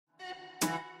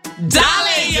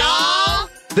Dale, y'all!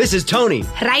 This is Tony,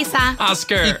 Raisa,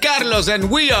 Oscar, y Carlos, and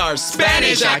we are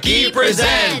Spanish Aquí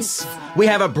Presents. We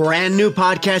have a brand new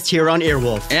podcast here on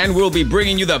Earwolf. And we'll be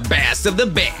bringing you the best of the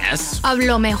best of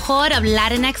lo mejor of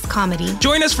Latinx comedy.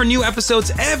 Join us for new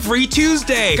episodes every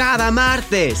Tuesday. Cada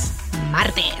martes.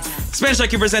 Spanish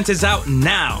Aquí Presents is out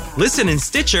now. Listen in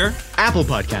Stitcher, Apple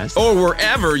Podcasts, or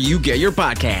wherever you get your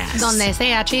podcasts. Donde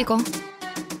sea, chico.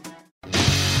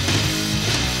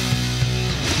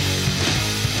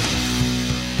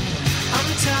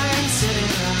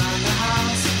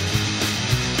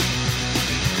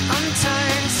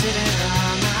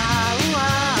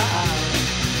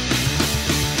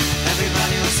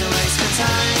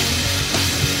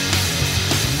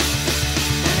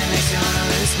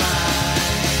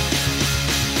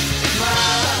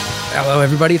 Hello,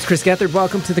 everybody. It's Chris Gethard.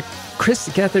 Welcome to the Chris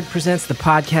Gethard Presents the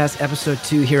Podcast, Episode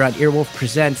 2 here on Earwolf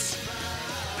Presents.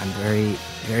 I'm very,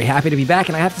 very happy to be back,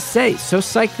 and I have to say, so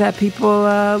psyched that people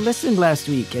listened last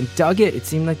week and dug it. It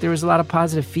seemed like there was a lot of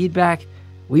positive feedback.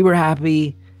 We were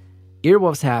happy.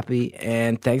 Earwolf's happy,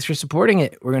 and thanks for supporting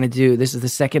it. This is the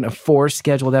second of 4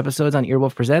 scheduled episodes on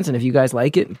Earwolf Presents, and if you guys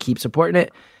like it and keep supporting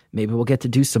it, maybe we'll get to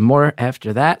do some more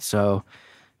after that, so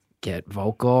get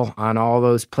vocal on all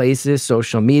those places,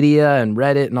 social media and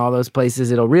Reddit and all those places.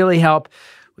 It'll really help.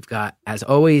 We've got, as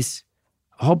always,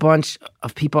 a whole bunch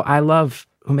of people I love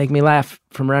who make me laugh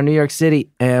from around New York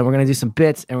City. And we're going to do some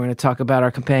bits, and we're going to talk about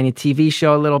our companion TV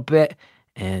show a little bit.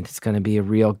 And it's going to be a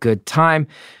real good time.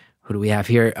 Who do we have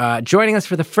here? Joining us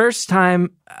for the first time,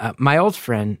 my old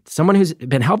friend, someone who's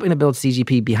been helping to build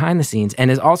CGP behind the scenes and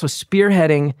is also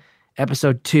spearheading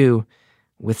episode 2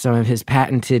 with some of his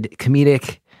patented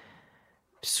comedic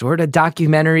sort of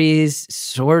documentaries,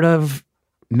 sort of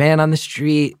man on the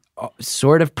street,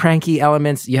 sort of pranky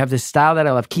elements. You have this style that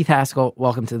I love. Keith Haskel,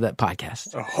 welcome to the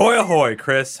podcast. Ahoy, ahoy,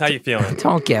 Chris. How you feeling?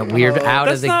 Don't get weird out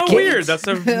of the gate. That's not weird. That's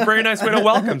a very nice way to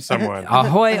welcome someone.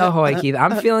 Ahoy, ahoy, Keith.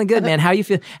 I'm feeling good, man. How you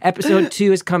feel? Episode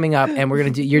 2 is coming up,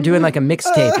 and you're doing like a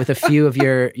mixtape with a few of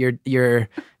your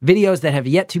videos that have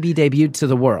yet to be debuted to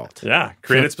the world. Yeah,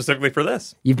 created specifically for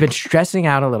this. You've been stressing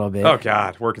out a little bit. Oh,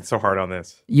 God, working so hard on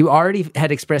this. You already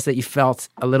had expressed that you felt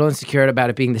a little insecure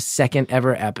about it being the second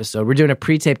ever episode. We're doing a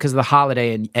pre-tape because of the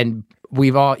holiday, and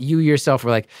we've all, you yourself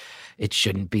were like, it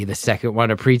shouldn't be the second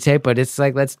one a pre-tape, but it's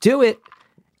like, let's do it.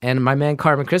 And my man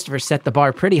Carmen Christopher set the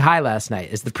bar pretty high last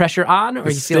night. Is the pressure on, or are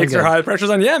you feeling good? Stakes are high, the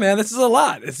pressure's on. Yeah, man, this is a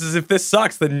lot. This is, if this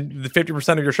sucks, then the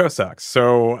 50% of your show sucks.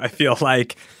 So I feel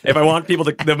like if I want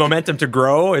the momentum to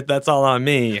grow, that's all on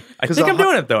me. I think I'm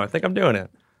doing it, though. I think I'm doing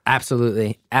it.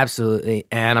 Absolutely. Absolutely.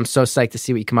 And I'm so psyched to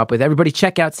see what you come up with. Everybody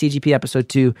check out CGP episode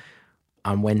 2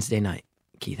 on Wednesday night.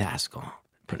 Keith Haskel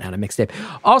putting out a mixtape.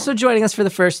 Also joining us for the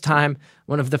first time,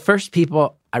 one of the first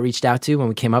people I reached out to when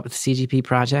we came up with the CGP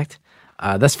project.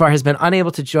 Thus far has been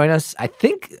unable to join us. I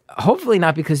think, hopefully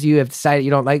not because you have decided you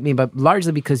don't like me, but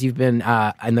largely because you've been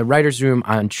in the writer's room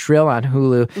on Trill on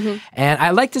Hulu. Mm-hmm. And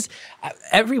I like to,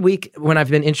 every week when I've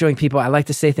been introing people, I like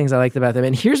to say things I liked about them.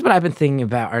 And here's what I've been thinking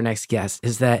about our next guest,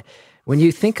 is that when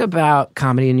you think about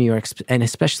comedy in New York, and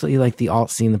especially like the alt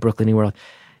scene, the Brooklyn New World,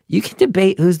 you can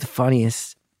debate who's the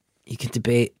funniest. You can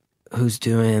debate who's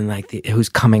doing who's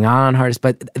coming on hardest,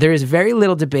 but there is very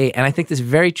little debate. And I think this is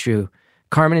very true.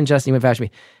 Carmen and Justin would vouch for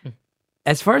me.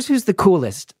 As far as who's the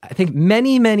coolest, I think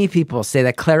many, many people say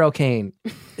that Clare O'Kane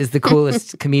is the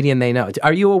coolest comedian they know.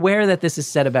 Are you aware that this is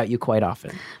said about you quite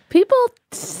often? People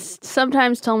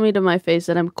sometimes tell me to my face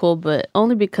that I'm cool, but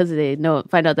only because they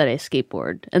find out that I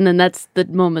skateboard. And then that's the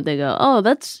moment they go, oh,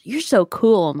 you're so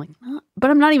cool. I'm like,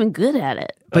 but I'm not even good at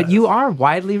it. But you are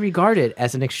widely regarded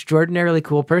as an extraordinarily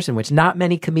cool person, which not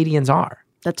many comedians are.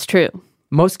 That's true.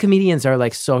 Most comedians are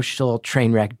like social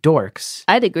train wreck dorks.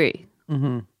 I'd agree.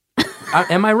 Mm-hmm.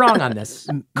 Am I wrong on this?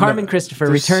 Carmen Christopher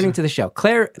returning to the show.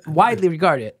 Clare, widely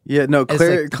regarded. Yeah, no,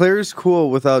 Claire's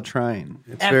cool without trying.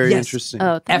 It's very interesting.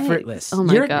 Oh, effortless. Oh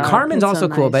my God. Carmen's That's also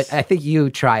so cool, nice. but I think you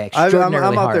try extraordinarily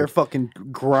I'm out hard. there fucking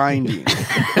grinding.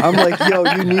 I'm like, yo,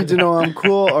 you need to know I'm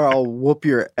cool or I'll whoop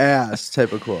your ass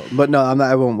type of cool. But no, I'm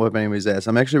not. I won't whoop anybody's ass.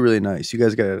 I'm actually really nice. You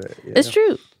guys got it. Yeah. It's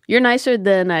true. You're nicer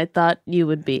than I thought you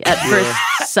would be at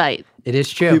first sight. It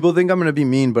is true. People think I'm going to be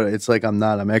mean, but it's like I'm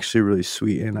not. I'm actually really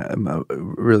sweet and I'm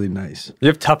really nice. You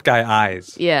have tough guy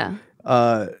eyes. Yeah.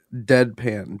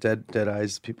 Deadpan, dead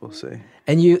eyes, people say.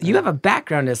 And you have a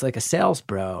background as like a sales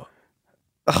bro.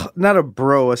 Not a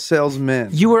bro, a salesman.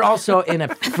 You were also in a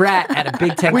frat at a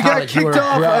big tech we college. got kicked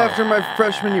off after my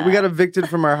freshman year. We got evicted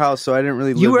from our house, so I didn't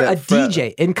really live You were that a frat.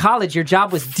 DJ. In college, your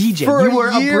job was DJ. For you were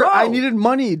a year, bro. I needed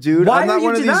money, dude. Why I'm not are you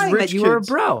one of these denying rich that you were a kids.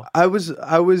 bro? I was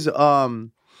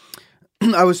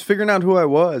I was figuring out who I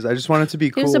was. I just wanted to be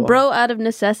He cool. was a bro out of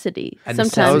necessity. And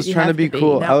Sometimes I was you trying to have be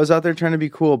cool. I was out there trying to be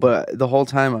cool, but the whole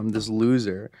time I'm this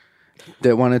loser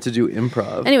that wanted to do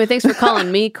improv. Anyway, thanks for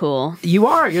calling me cool. You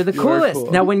are. You're the You are coolest.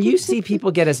 cool. Now, when you see people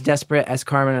get as desperate as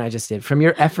Carmen and I just did, from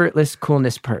your effortless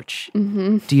coolness perch,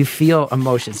 do you feel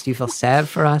emotions? Do you feel sad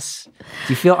for us?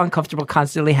 Do you feel uncomfortable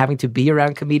constantly having to be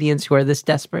around comedians who are this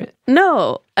desperate?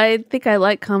 No, I think I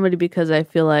like comedy because I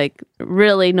feel like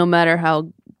really no matter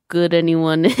how good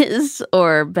anyone is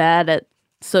or bad at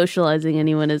socializing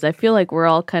anyone is, I feel like we're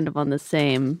all kind of on the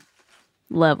same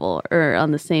level or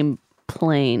on the same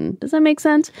plane. Does that make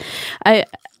sense?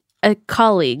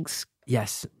 Colleagues.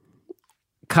 Yes.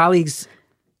 Colleagues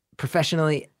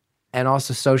professionally and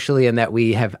also socially, in that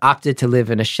we have opted to live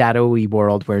in a shadowy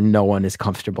world where no one is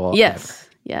comfortable. Yes.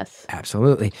 Yes.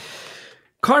 Absolutely.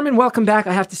 Carmen, welcome back.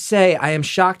 I have to say, I am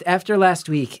shocked. After last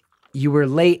week, you were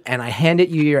late and I handed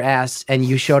you your ass and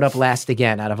you showed up last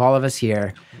again out of all of us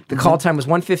here. The call time was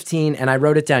 1:15 and I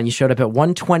wrote it down. You showed up at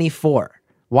 1:24.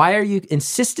 Why are you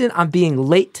insistent on being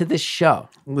late to this show?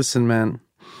 Listen, man,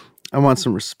 I want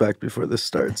some respect before this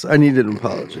starts. I need an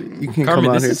apology. You can't Carmen,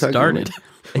 come out this here has talking started. to me.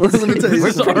 Let me tell you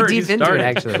We're something. pretty deep into it, started.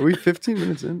 actually. Are we 15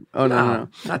 minutes in? Oh, no.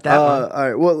 Not that long. All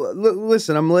right. Well,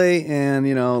 listen, I'm late, and,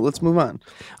 let's move on.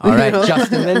 All right, You know?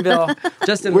 Justin Linville. We're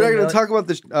not going to talk about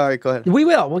this. All right, go ahead. We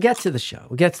will. We'll get to the show.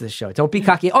 Don't be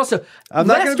cocky. Also, I'm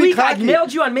not last gonna be week I cocky.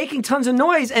 nailed you on making tons of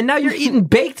noise, and now you're eating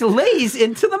baked Lays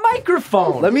into the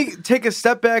microphone. Let me take a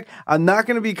step back. I'm not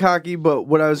going to be cocky, but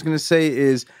what I was going to say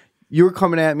is you were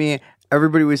coming at me.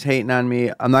 Everybody was hating on me.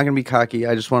 I'm not going to be cocky.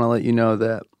 I just want to let you know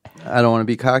that I don't want to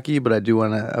be cocky, but I do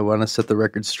want to. I want to set the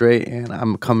record straight, and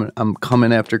I'm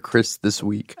coming after Chris this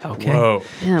week. Okay. Whoa.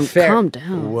 Damn, Fair. calm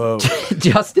down. Whoa.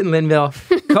 Justin Linville,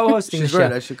 co-hosting She's the show.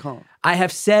 right. I should call him. I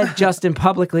have said, Justin,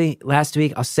 publicly last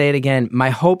week, I'll say it again. My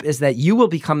hope is that you will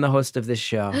become the host of this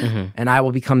show and I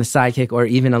will become the sidekick or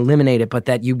even eliminate it, but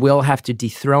that you will have to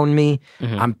dethrone me.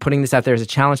 I'm putting this out there as a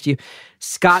challenge to you.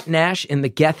 Scott Nash in the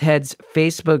Gethheads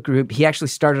Facebook group, he actually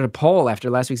started a poll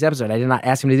after last week's episode. I did not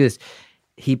ask him to do this.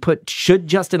 He put, should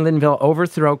Justin Linville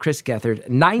overthrow Chris Gethard?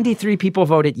 93 people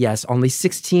voted yes, only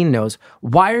 16 no's.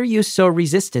 Why are you so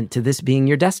resistant to this being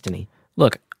your destiny?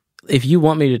 Look, if you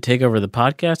want me to take over the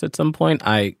podcast at some point,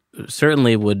 I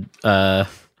certainly would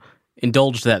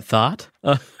indulge that thought.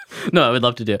 No, I would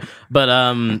love to do it. But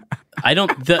I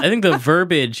think the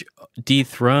verbiage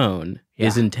dethrone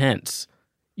is intense.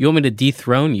 You want me to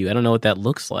dethrone you? I don't know what that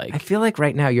looks like. I feel like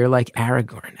right now you're like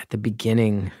Aragorn at the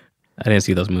beginning. I didn't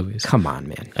see those movies. Come on,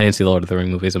 man. I didn't see the Lord of the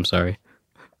Rings movies. I'm sorry.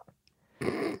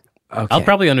 Okay. I'll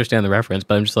probably understand the reference,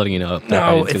 but I'm just letting you know. That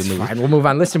I No, didn't see it's the movie. fine. We'll move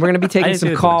on. Listen, we're going to be taking didn't see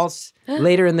some the calls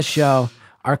later in the show.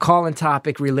 Our call-in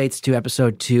topic relates to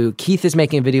episode 2. Keith is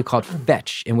making a video called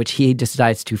Fetch, in which he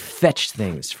decides to fetch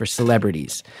things for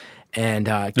celebrities. And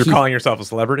You're Keith, calling yourself a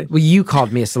celebrity? well, you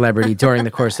called me a celebrity during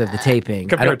the course of the taping.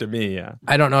 Compared to me, yeah.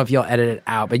 I don't know if you'll edit it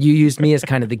out, but you used me as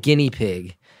kind of the guinea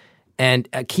pig. And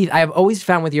Keith, I have always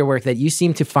found with your work that you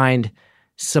seem to find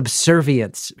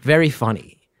subservience very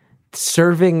funny.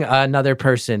 Serving another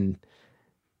person,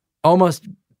 almost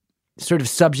sort of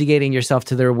subjugating yourself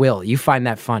to their will. You find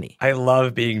that funny. I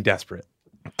love being desperate.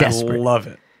 Desperate. I love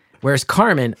it. Whereas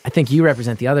Carmen, I think you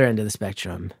represent the other end of the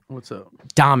spectrum. What's up?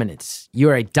 Dominance. You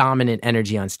are a dominant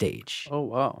energy on stage. Oh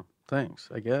wow, thanks.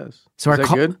 I guess. So Is that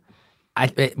good?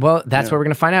 Well, that's what we're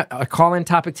going to find out. Our call-in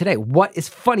topic today. What is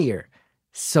funnier,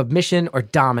 submission or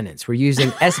dominance? We're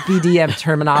using SBDM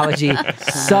terminology,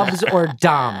 subs or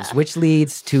doms, which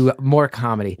leads to more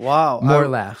comedy. Wow, More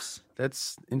laughs.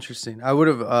 That's interesting. I would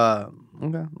have.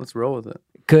 Okay, let's roll with it.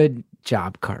 Good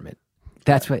job, Carmen.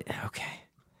 That's what. Okay.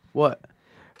 What?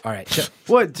 All right. So,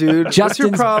 What, dude? What's Justin's-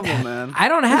 your problem, man? I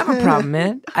don't have a problem,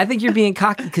 man. I think you're being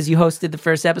cocky because you hosted the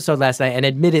first episode last night, and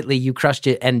admittedly, you crushed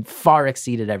it and far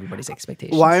exceeded everybody's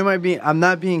expectations. Why am I being? I'm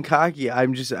not being cocky.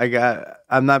 I'm just. I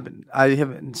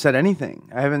haven't said anything.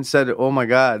 I haven't said. Oh my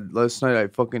god, last night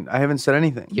I haven't said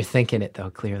anything. You're thinking it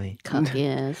though, clearly. Cocky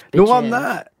ass. No, bitch I'm ass.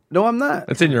 not. No, I'm not.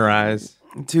 It's in your eyes.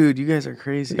 Dude, you guys are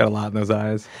crazy. Got a lot in those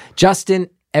eyes. Justin,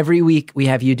 every week we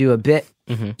have you do a bit.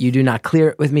 Mm-hmm. You do not clear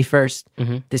it with me first.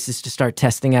 This is to start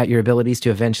testing out your abilities to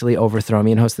eventually overthrow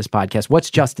me and host this podcast. What's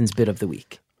Justin's bit of the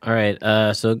week? All right.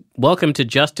 So welcome to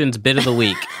Justin's Bit of the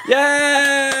Week.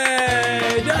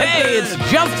 Yay! Hey, it's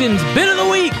Justin's Bit of the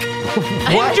Week.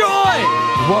 Enjoy.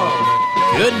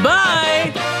 Whoa.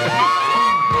 Goodbye.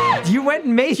 You went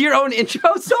and made your own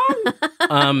intro song? Yeah,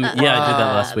 I did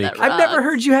that last week. I've never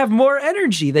heard you have more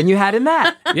energy than you had in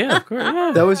that. Yeah, of course.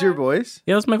 Yeah, That was your voice?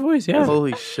 yeah, that's my voice. Yeah,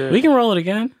 Holy shit. we can roll it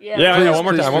again. Yeah, one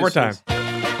more please, time. One more please,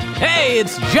 time. Hey,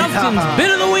 it's Justin's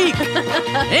Bit of the Week.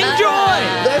 Enjoy.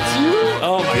 That's you?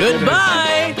 Oh my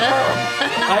Goodbye.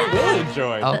 I will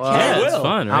enjoy. Okay. I Yeah, it's will.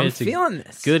 fun, right? I'm It's a feeling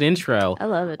this. good intro. I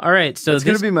love it. All right, so It's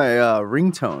this gonna be my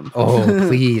ringtone. Oh,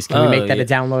 please. Can we make that yeah. a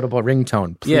downloadable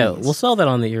ringtone? Please. yeah, we'll sell that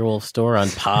on the Earwolf store on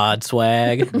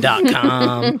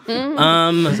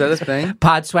podswag.com. Is that a thing?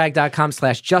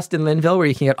 Podswag.com/Justin Linville, where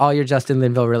you can get all your Justin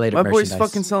Linville related My merchandise. boy's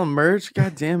fucking selling merch.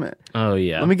 God damn it. Oh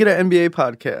yeah. Let me get an NBA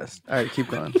podcast. All right, keep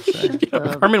going. Sorry.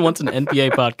 Carmen wants an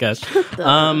NBA podcast.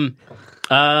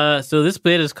 So this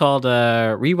bit is called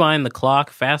Rewind the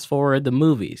Clock, Fast Forward the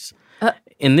Movies.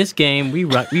 In this game, we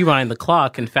rewind the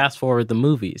clock and fast forward the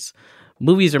movies.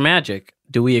 Movies are magic.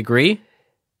 Do we agree?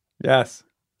 Yes.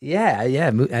 Yeah. I like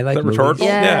Is that movies. rhetorical?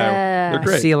 Yeah. They're I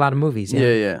great. see a lot of movies. Yeah.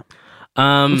 Yeah,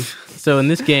 yeah. So in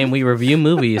this game, we review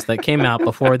movies that came out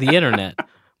before the internet.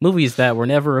 Movies that were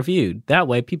never reviewed. That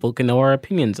way, people can know our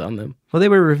opinions on them. Well, they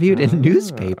were reviewed in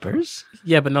newspapers.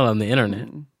 Yeah, but not on the internet.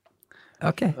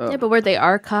 Okay. Yeah, but were they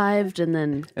archived and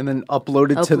then And then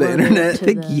uploaded to the uploaded internet. to I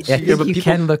think, the- I think you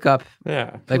can look up,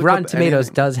 Yeah. like Look Rotten up Tomatoes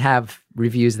anything. does have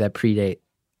reviews that predate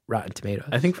Rotten Tomatoes.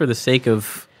 I think for the sake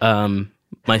of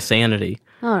my sanity,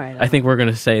 All right. I think we're going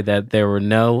to say that there were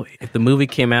no. If the movie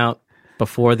came out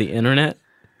before the internet,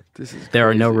 This is there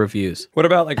are no crazy. reviews. What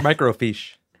about like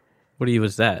microfiche? What do you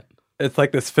was that? It's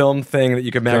like this film thing that you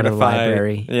can Go to the magnify.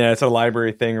 library. Yeah, it's a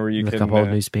library thing where you Look can up old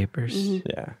newspapers.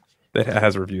 Yeah, it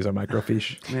has reviews on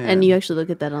microfiche. And you actually look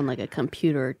at that on like a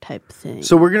computer type thing.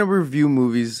 So we're gonna review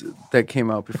movies that came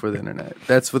out before the internet.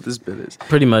 That's what this bit is.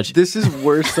 Pretty much. This is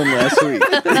worse than last week.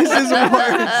 This is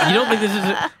worse. You don't think this is?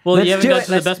 Well, Let's you haven't do got it.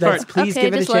 to the best part. Please Okay,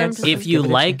 give it a just let him chance. proceed. If you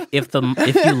like, if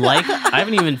you like, I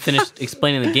haven't even finished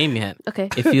explaining the game yet. Okay.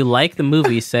 If you like the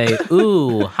movie, say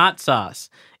ooh hot sauce.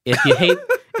 If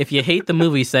you hate the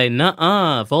movie, say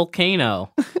nuh-uh volcano.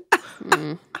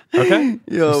 Okay.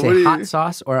 Yo, Say what are you? hot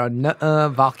sauce or a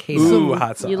volcano. Ooh,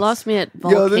 hot sauce. You lost me at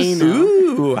Yo, this- volcano.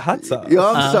 Ooh, hot sauce. Yo,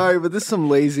 I'm sorry, but this is some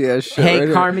lazy ass shit. Hey, right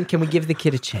here. Carmen, can we give the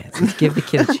kid a chance? Let's give the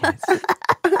kid a chance.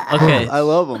 Okay. I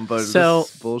love him, but So-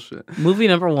 this is bullshit. Movie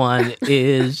number 1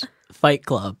 is Fight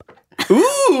Club.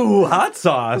 Ooh, hot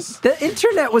sauce. The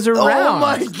internet was around.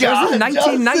 my It was God, in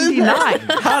 1999.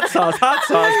 Hot sauce, hot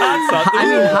sauce, hot sauce. I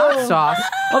mean, hot sauce.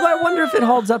 Although I wonder if it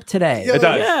holds up today. Yo, It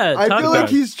does. Yeah, I talk feel about like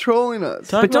he's trolling us.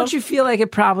 Talk But don't about- you feel like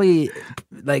it probably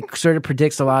like sort of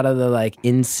predicts a lot of the like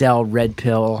incel red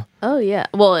pill Oh yeah.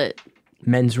 Well,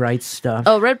 men's rights stuff?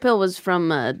 Red Pill was from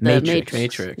the Matrix.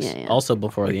 Matrix. Yeah, yeah. Also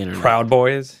before the internet. Proud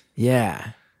Boys.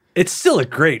 Yeah. It's still a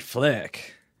great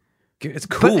flick. It's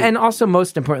cool. But, and also,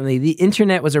 most importantly, the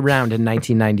internet was around in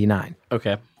 1999.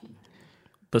 Okay.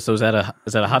 But so is that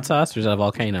a hot sauce or is that a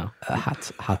volcano?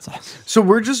 Hot sauce. So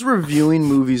we're just reviewing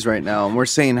movies right now, and we're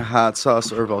saying hot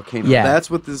sauce or volcano. Yeah. That's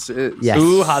what this is. Yes.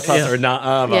 Ooh, hot sauce or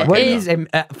not? Yeah. What It- is a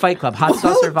Fight Club? Hot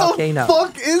sauce or volcano?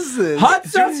 What the fuck is this? Hot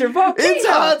sauce or volcano? It's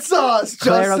hot sauce,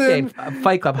 Clare Justin. O'Kane,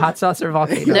 Fight Club, hot sauce or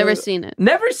volcano? Never seen it.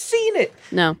 Never seen it.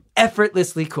 No.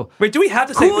 Effortlessly cool. Wait, do we have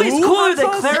to say Who is ooh, cooler hot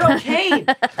than sauce? Clare O'Kane?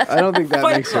 I don't think that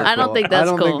Fight makes her Club. cool. I don't think that's I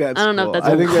don't cool. think that's I don't know if cool. that's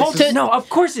I think cool. that's just, No, of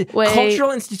course. Wait.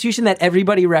 Cultural institution that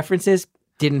everybody references.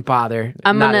 Didn't bother.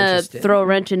 I'm not gonna interested. throw a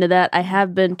wrench into that. I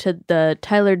have been to the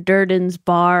Tyler Durden's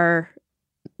bar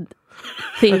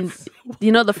theme.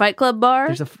 You know the Fight Club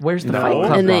bar? Where's the No. Fight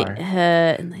Club and they, bar?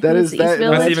 and I think that it's is that, East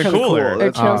Village. That's even kinda cooler. Cool. Or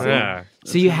That's Chelsea. Yeah.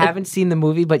 So you haven't seen the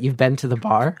movie, but you've been to the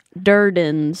bar?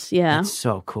 Durden's, yeah. That's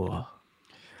so cool.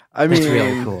 I mean, That's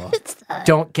really cool.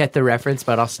 Don't get the reference,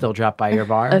 but I'll still drop by your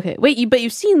bar. Okay, wait, but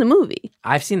you've seen the movie?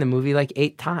 I've seen the movie like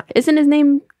 8 times. Isn't his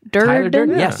name Durden? Tyler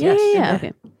Durden? Yes, yeah, yes. yeah.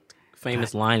 Okay,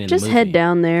 Famous line in just the movie. head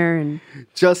down there and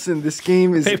Justin, this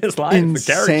game is Famous line, the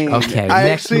character. insane. Okay, I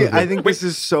next actually, movie. I think this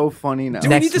is so funny now. Do we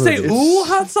Next need to say movie. ooh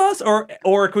hot sauce or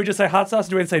can we just say hot sauce?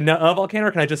 Do we say nuh volcano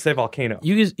or can I just say volcano?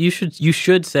 You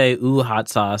should say ooh hot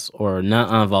sauce or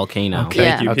nuh-uh volcano. Okay. Thank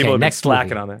Yeah. you. Okay, People have been next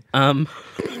slacking movie. on that.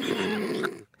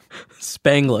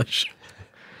 Spanglish.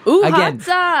 ooh, Again. hot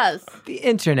sauce. The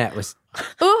internet was Ooh,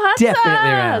 hot definitely sauce.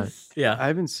 around. Yeah. I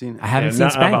haven't seen it. I haven't Yeah,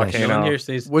 seen not Spanglish. volcano. No one here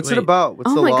says, What's it wait, about?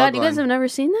 What's Oh the my log god, you guys line? have never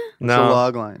seen that? What's the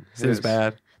log line? Seems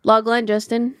bad. Logline,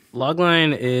 Justin.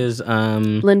 Logline is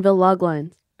Linville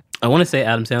Loglines. I want to say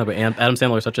Adam Sandler, but Adam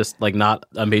Sandler is such a like not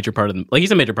a major part of the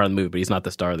he's a major part of the movie, but he's not the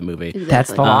star of the movie.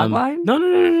 That's the log Um, line? No,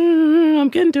 I'm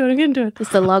getting to it. It's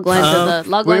the log lines of the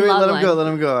log Wait, line. let log him go. line. Let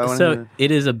him go. I want So to. it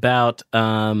is about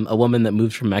a woman that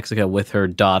moves from Mexico with her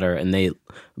daughter, and they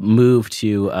move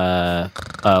to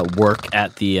work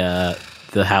at the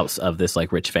house of this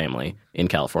like rich family in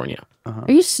California. Are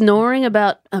you snoring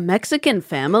about a Mexican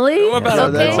family? What about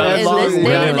okay, that's in long- this day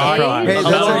really and long age? line. Hey, that's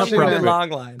actually really kinda- long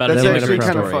line. About That's a actually different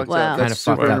kind of story. fucked Wow. up. Kinda That's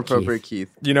fucked super up, inappropriate, Keith.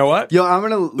 You know what? Yo, I'm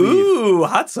gonna leave. Ooh,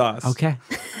 hot sauce. Okay.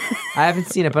 I haven't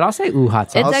seen it, but I'll say ooh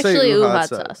hot sauce. It's I'll say actually ooh ooh hot hot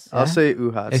sauce. sauce. I'll say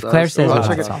ooh hot If sauce. Claire says I'll ooh check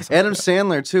hot it. sauce. Adam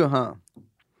Sandler too, huh?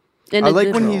 In I a like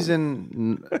good when role. he's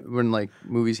in like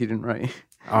movies he didn't write.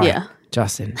 All right, Yeah.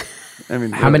 Justin. I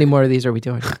mean, How many more of these are we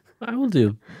doing? I will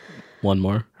do one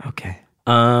more. Okay.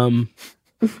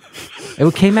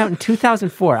 It came out in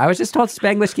 2004. I was just told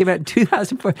Spanglish came out in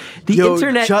 2004. The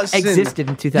internet existed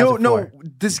in 2004. No,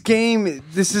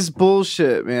 this is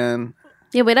bullshit, man.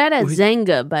 Yeah, wait, I'd had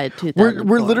Zanga by 2004.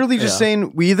 We're literally just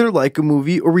saying we either like a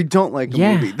movie or we don't like a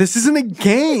movie. This isn't a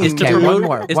game. It's to Okay, promote, one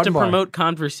more, it's one to more. promote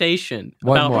conversation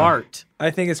One about more. art.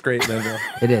 I think it's great, Linville.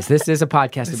 It is. This is a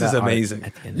podcast This about is art amazing.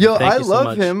 at the end of the Yo, day. I you so love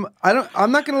much. him.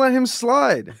 I'm not gonna let him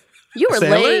slide. You were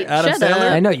Sandler? late. Adam Shut Sandler?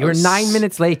 up. I know you were 9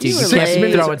 minutes late, dude. You You were can't late.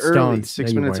 be 6 throwing minutes early. stones.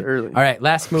 6 No, you minutes weren't. early. All right,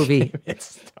 last movie.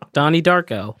 Donnie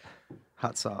Darko.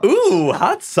 Hot sauce. Ooh,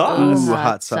 hot sauce. Ooh, Hot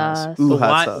hot sauce. sauce. Ooh, But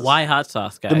hot sauce. why hot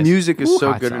sauce, guys? The music is Ooh,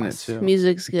 so hot good in it sauce. too.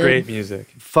 Music's good. Great music.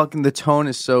 Fucking the tone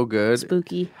is so good.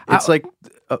 Spooky. It's like,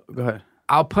 go ahead.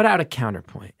 I'll put out a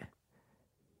counterpoint.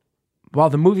 While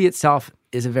the movie itself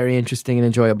is a very interesting and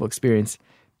enjoyable experience,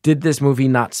 did this movie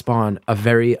not spawn a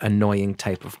very annoying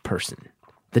type of person?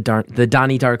 The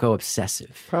Donnie Darko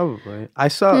obsessive. Probably. I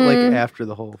saw it like after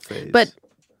the whole phase. But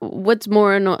what's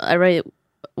more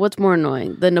What's more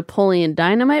annoying, the Napoleon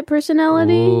Dynamite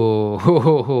personality?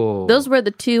 Ooh. Those were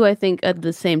the two, I think, at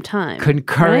the same time.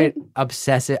 Concurrent right?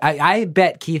 obsessive. I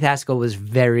bet Keith Haskel was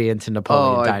very into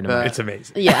Napoleon I Dynamite. bet. It's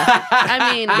amazing. Yeah,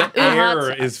 I mean, The ooh, hot air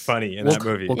sauce. is funny in We'll, that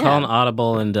movie. we'll call an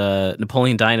audible and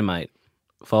Napoleon Dynamite,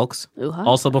 folks. Ooh, hot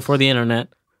Also before the internet.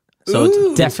 So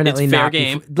it's Definitely it's fair not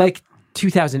game. like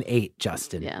 2008,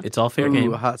 Justin. Yeah. It's all fair Ooh,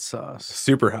 game. hot sauce.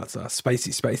 Super hot sauce.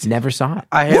 Spicy. Never saw it.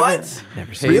 I haven't.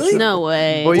 Never seen it. Really? No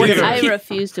way. Well, you I gotta-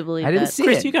 refuse to believe I didn't that. see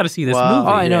Chris, it. you got to see this Wow. Oh,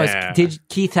 movie. I know. Yeah. Did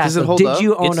Keith Does it Haskel? hold Did up?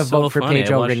 you own It's a so vote for funny. I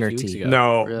Pedro watched it Ringer 2 weeks tea? ago.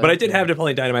 No, Really? but I did have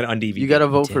Napoleon Dynamite on DVD. You got to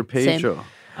vote did. for Pedro.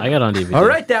 I got on DVD. All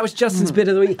right, that was Justin's bit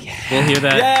of the week. We'll hear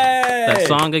that Yay!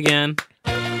 song again.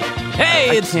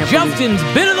 Hey, it's can't Justin's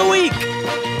bit of the week.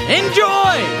 Enjoy.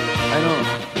 I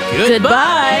know.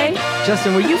 Goodbye.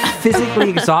 Justin, were you physically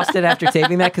exhausted after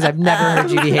taping that? Because I've never heard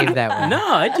you behave that way. No,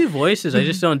 I do voices. I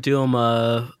just don't do them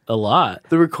a lot.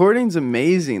 The recording's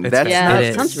amazing. That's Yeah, not it It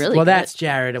is. sounds really well, good. that's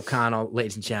Jared O'Connell,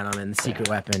 ladies and gentlemen, the secret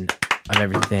weapon of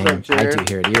everything What's up, I Jared?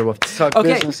 do here at Earwolf. Talk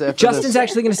Okay, business after Justin's this.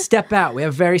 actually going to step out. We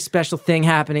have a very special thing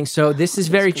happening. So this is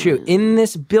very true. In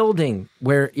this building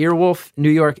where Earwolf, New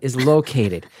York is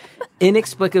located,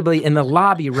 inexplicably in the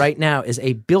lobby right now is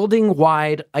a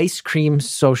building-wide ice cream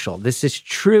social. This is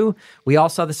true. We all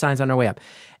saw the signs on our way up.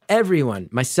 Everyone,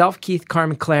 myself, Keith,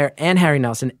 Carmen, Clare, and Harry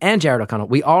Nelson, and Jared O'Connell,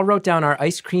 we all wrote down our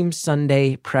ice cream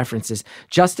sundae preferences.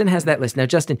 Justin has that list. Now,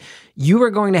 Justin, you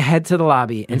are going to head to the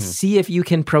lobby and see if you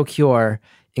can procure,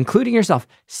 including yourself,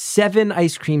 7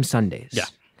 ice cream sundaes. Yeah.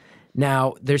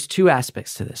 Now, there's 2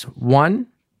 aspects to this. One,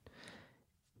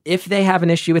 if they have an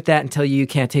issue with that and tell you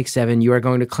can't take 7, you are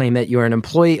going to claim that you are an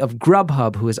employee of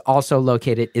Grubhub who is also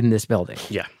located in this building.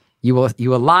 Yeah. You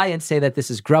will lie and say that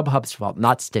this is Grubhub's fault,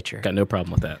 not Stitcher. Got no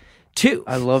problem with that. 2,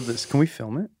 I love this. Can we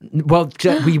film it? well,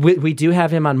 we do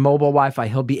have him on mobile Wi-Fi.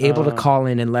 He'll be able to call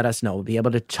in and let us know. We'll be able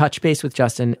to touch base with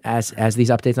Justin as these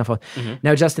updates unfold.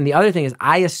 Now, Justin, the other thing is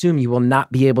I assume you will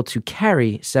not be able to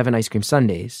carry 7 ice cream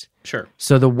sundaes. Sure.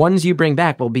 So the ones you bring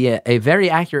back will be a very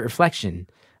accurate reflection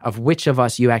of which of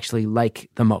us you actually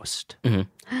like the most.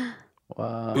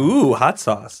 Ooh, hot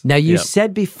sauce. Now, you Yep.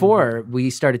 said before we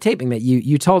started taping that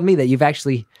you told me that you've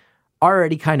actually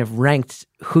already kind of ranked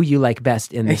who you like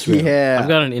best in this room. I've Yeah.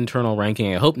 got an internal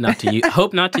ranking. I hope not to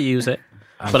hope not to use it,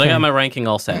 but I got my ranking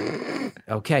all set.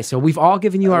 Okay, so we've all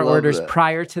given you our love orders that.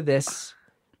 prior to this.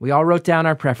 We all wrote down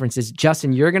our preferences.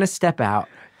 Justin, you're going to step out.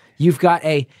 You've got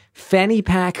a fanny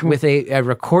pack with a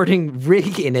recording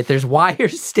rig in it. There's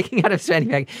wires sticking out of his fanny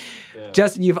pack.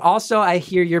 Justin, you've also, I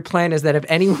hear your plan is that if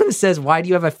anyone says, why do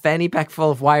you have a fanny pack full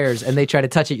of wires, and they try to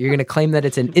touch it, you're going to claim that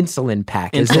it's an insulin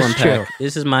pack. Is this Insulin true? pack.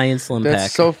 This is my insulin That's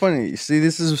pack. so funny. See,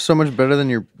 this is so much better than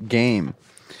your game.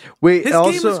 Wait, His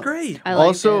also, game was great. I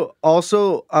liked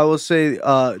also, I will say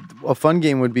a fun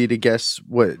game would be to guess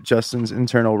what Justin's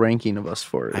internal ranking of us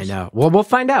for is. I know. Well, we'll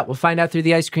find out. We'll find out through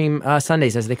the ice cream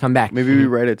Sundays as they come back. Maybe we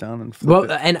write it down and flip Well,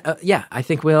 it. and yeah, I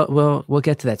think we'll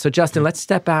get to that. So, Justin, let's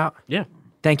step out. Yeah.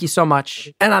 Thank you so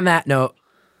much. And on that note,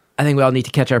 I think we all need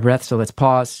to catch our breath. So let's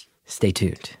pause. Stay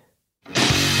tuned.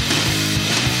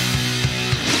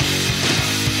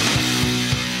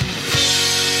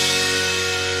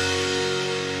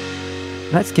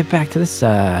 Let's get back to this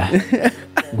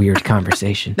weird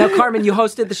conversation. Now, Carmen, you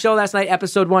hosted the show last night,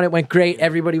 episode 1. It went great.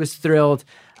 Everybody was thrilled.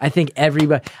 I think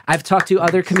everybody. I've talked to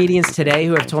other comedians today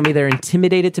who have told me they're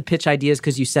intimidated to pitch ideas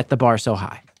because you set the bar so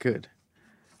high. Good.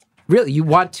 Really, you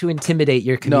want to intimidate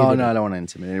your community? No, I don't want to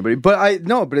intimidate anybody. But I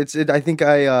think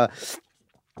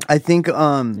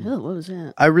What was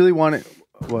that? I really want it.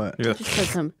 What? Yeah. Just said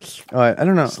some. I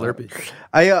don't know. Slurpee.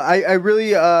 I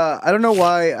really I don't know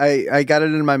why I got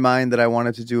it in my mind that I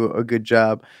wanted to do a good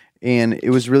job, and it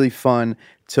was really fun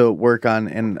to work on.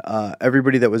 And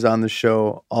everybody that was on the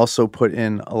show also put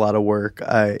in a lot of work.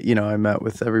 I met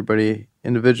with everybody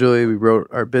individually. We wrote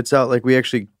our bits out. Like we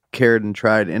actually cared and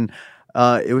tried, and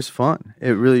it was fun.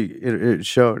 It really it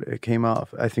showed. It came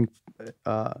off. I think it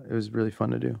was really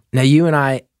fun to do. Now you and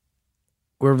I.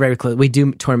 We're very close. We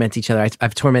do torment each other.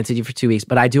 I've tormented you for 2 weeks,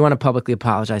 but I do want to publicly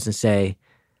apologize and say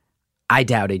I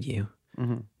doubted you.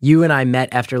 Mm-hmm. You and I met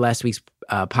after last week's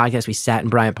podcast. We sat in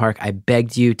Bryant Park. I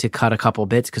begged you to cut a couple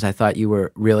bits because I thought you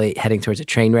were really heading towards a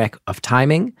train wreck of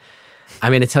timing.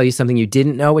 I'm going to tell you something you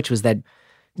didn't know, which was that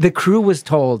the crew was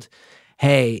told,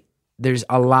 hey, there's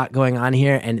a lot going on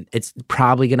here and it's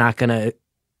probably going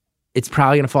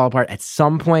to fall apart at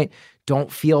some point.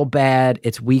 Don't feel bad.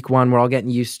 It's week 1. We're all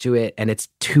getting used to it. And it's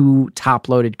too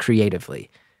top-loaded creatively.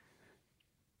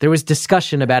 There was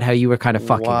discussion about how you were kind of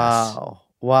fucking us.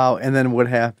 Wow. And then what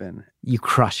happened? You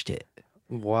crushed it.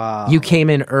 Wow. You came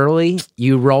in early.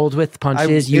 You rolled with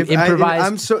punches. You improvised.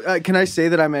 I'm so. Can I say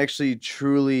that I'm actually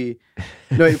truly...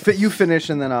 No, you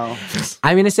finish and then I'll...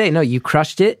 I'm going to say, no, you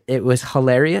crushed it. It was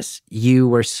hilarious. You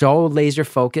were so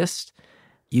laser-focused.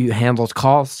 You handled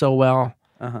calls so well.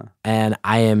 Uh-huh. And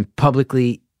I am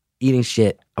publicly eating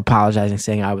shit, apologizing,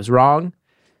 saying I was wrong.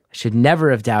 I should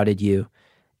never have doubted you.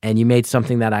 And you made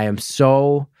something that I am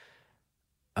so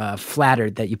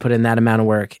flattered that you put in that amount of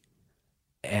work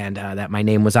and that my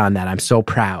name was on that. I'm so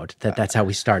proud that that's how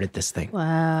we started this thing.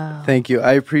 Wow. Thank you.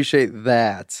 I appreciate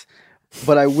that.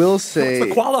 But I will say,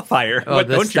 what's the qualifier? What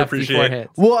don't you appreciate?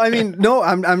 Well, I mean, no,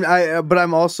 but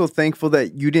I'm also thankful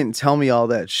that you didn't tell me all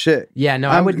that shit. Yeah, no,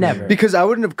 I would never, because I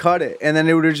wouldn't have cut it, and then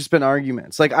it would have just been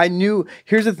arguments. Like I knew.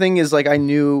 Here's the thing: is like I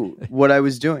knew what I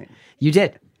was doing. You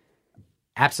did,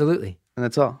 absolutely, and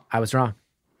that's all. I was wrong.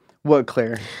 What,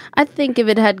 Claire? I think if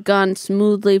it had gone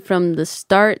smoothly from the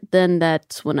start, then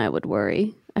that's when I would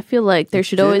worry. I feel like there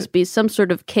should always be some sort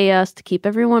of chaos to keep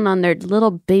everyone on their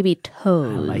little baby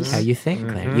toes. I like how you think,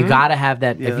 Claire. Mm-hmm. You got to have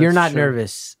that. Yeah, if you're not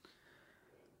nervous,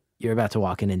 you're about to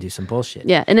walk in and do some bullshit.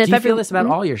 Yeah. And if do you feel this about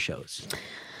all your shows?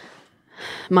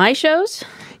 My shows?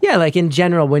 Yeah, like in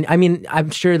general, I'm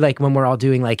sure like when we're all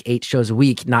doing like 8 shows a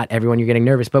week, not everyone you're getting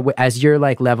nervous, but as you're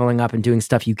like leveling up and doing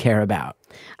stuff you care about.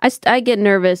 I get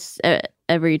nervous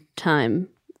every time.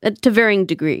 To varying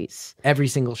degrees. Every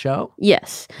single show?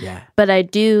 Yes. Yeah. But I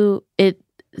do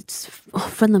it's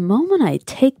from the moment I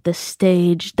take the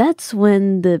stage, that's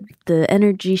when the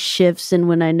energy shifts and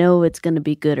when I know it's going to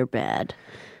be good or bad.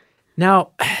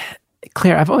 Now,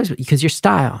 Claire, because your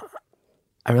style,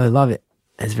 I really love it.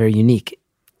 It's very unique.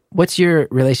 What's your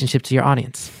relationship to your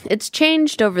audience? It's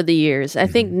changed over the years. I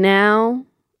think now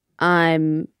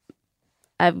I've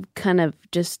kind of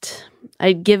just...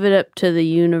 I give it up to the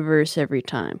universe every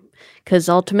time, because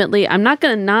ultimately I'm not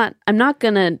gonna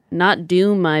not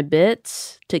do my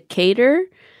bits to cater,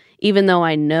 even though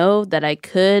I know that I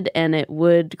could and it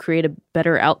would create a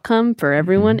better outcome for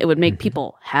everyone. It would make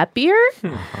people happier,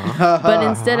 but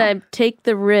instead I take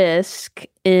the risk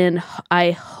and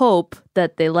I hope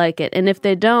that they like it. And if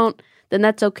they don't, then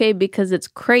that's okay, because it's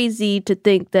crazy to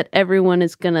think that everyone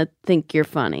is gonna think you're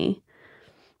funny.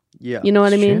 Yeah, you know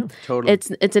what I mean? True.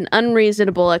 Totally. It's an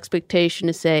unreasonable expectation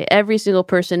to say every single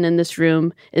person in this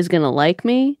room is going to like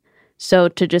me. So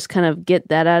to just kind of get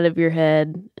that out of your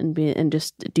head and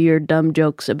just do your dumb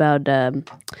jokes about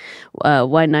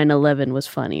why 9/11 was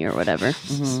funny or whatever.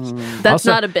 Mm-hmm. That's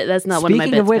also, not a bit. That's not one of my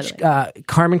bits. Speaking of which,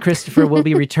 Carmen Christopher will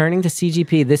be returning to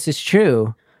CGP. This is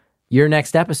true. Your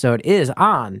next episode is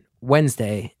on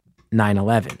Wednesday,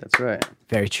 9/11. That's right.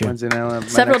 Very true. Wednesday, 9/11.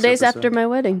 Several days after my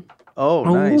wedding. Oh,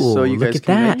 nice. So you guys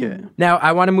can make it. Now,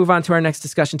 I want to move on to our next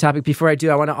discussion topic. Before I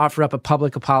do, I want to offer up a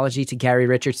public apology to Gary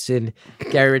Richardson.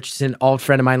 Gary Richardson, old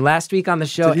friend of mine, last week on the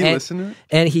show. Did he listen to it?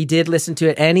 And he did listen to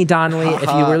it. Annie Donnelly,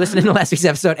 if you were listening to last week's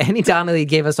episode, Annie Donnelly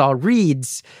gave us all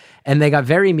reads, and they got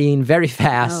very mean, very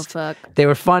fast. Oh, fuck. They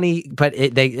were funny, but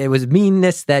it was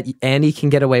meanness that Annie can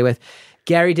get away with.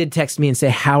 Gary did text me and say,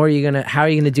 how are you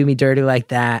gonna do me dirty like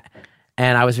that?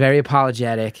 And I was very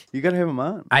apologetic. You gotta have him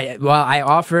on. I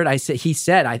offered. He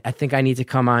said, I think I need to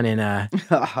come on and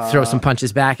throw some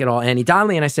punches back at all Annie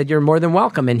Donnelly. And I said, you're more than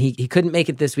welcome. And he couldn't make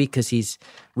it this week because he's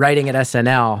writing at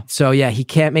SNL. So yeah, he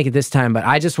can't make it this time. But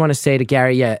I just want to say to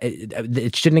Gary, yeah,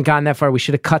 it shouldn't have gone that far. We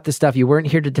should have cut the stuff. You weren't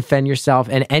here to defend yourself.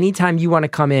 And anytime you want to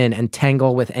come in and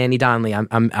tangle with Annie Donnelly,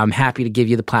 I'm happy to give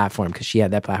you the platform because she had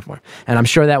that platform. And I'm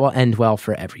sure that will end well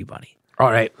for everybody.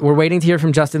 All right. We're waiting to hear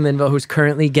from Justin Linville, who's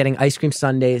currently getting ice cream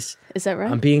sundaes. Is that right?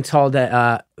 I'm being told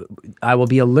that I will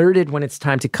be alerted when it's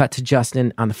time to cut to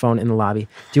Justin on the phone in the lobby.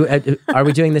 Are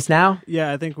we doing this now?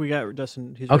 Yeah, I think we got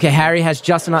Justin. Okay, Harry has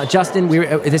Justin on. Justin,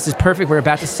 this is perfect. We're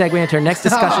about to segue into our next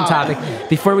discussion topic.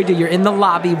 Before we do, you're in the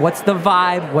lobby. What's the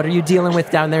vibe? What are you dealing with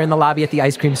down there in the lobby at the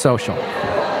Ice Cream Social?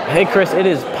 Hey, Chris, it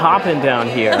is popping down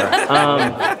here. We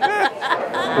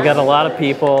got a lot of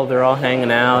people. They're all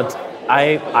hanging out.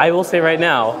 I will say right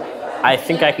now, I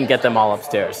think I can get them all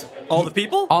upstairs. All the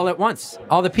people? All at once.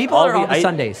 All the people or all the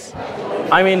Sundays?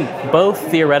 I mean, both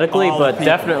theoretically, but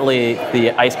definitely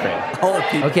the ice cream. All the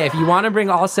people. Okay, if you want to bring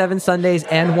all 7 Sundays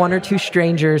and 1 or 2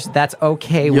 strangers, that's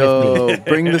okay with me.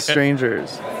 Bring the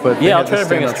strangers. But Yeah, I'll try to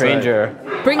bring a stranger.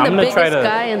 Bring the biggest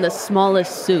guy in the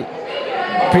smallest suit.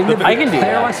 I can do Claire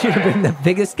that. wants you to bring the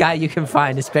biggest guy you can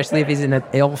find, especially if he's in an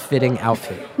ill-fitting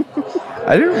outfit.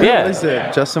 I didn't realize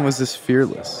that Justin was this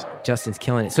fearless. Justin's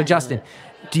killing it. So, Justin,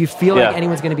 do you feel like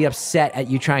anyone's going to be upset at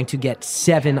you trying to get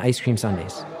 7 ice cream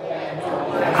sundaes?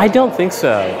 I don't think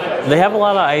so. They have a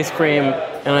lot of ice cream,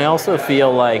 and I also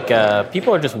feel like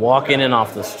people are just walking in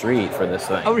off the street for this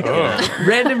thing. Oh, really?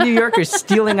 Random New Yorkers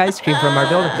stealing ice cream from our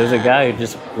building. There's a guy who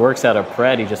just works at a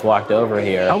Pret. He just walked over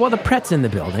here. Oh, well, the Pret's in the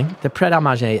building. The Pret à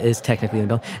Manger is technically in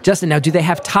the building. Justin, now, do they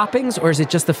have toppings, or is it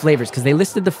just the flavors? Because they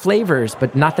listed the flavors,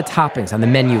 but not the toppings on the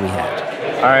menu we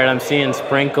had. All right, I'm seeing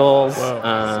sprinkles.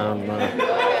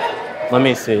 Let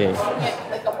me see.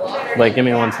 Wait, give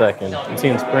me 1 second. I'm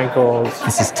seeing sprinkles.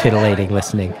 This is titillating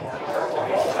listening.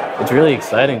 It's really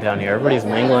exciting down here. Everybody's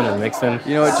mingling and mixing.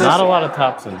 You know, it's not just- a lot of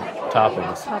toppings.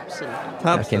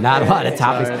 Okay, not a lot of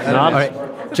toppings. All right,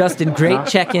 Justin, great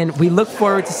check-in. We look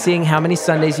forward to seeing how many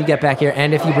Sundays you get back here,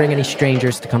 and if you bring any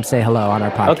strangers to come say hello on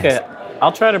our podcast. Okay,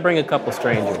 I'll try to bring a couple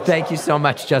strangers. Thank you so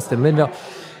much, Justin Linville.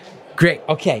 Great.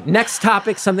 Okay, next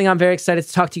topic, something I'm very excited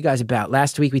to talk to you guys about.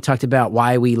 Last week, we talked about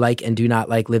why we like and do not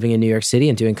like living in New York City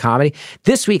and doing comedy.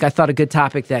 This week, I thought a good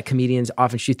topic that comedians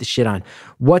often shoot the shit on.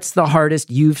 What's the hardest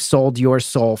you've sold your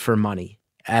soul for money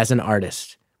as an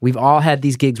artist? We've all had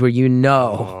these gigs where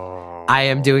I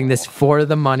am doing this for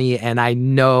the money and I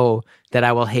know that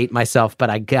I will hate myself, but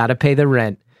I gotta pay the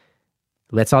rent.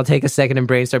 Let's all take a second and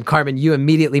brainstorm. Carmen, you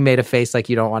immediately made a face like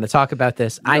you don't want to talk about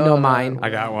this. I know mine. I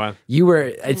got one.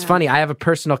 It's funny. I have a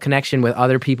personal connection with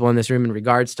other people in this room in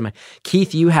regards to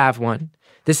Keith, you have one.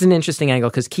 This is an interesting angle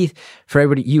because Keith, for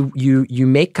everybody, you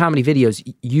make comedy videos.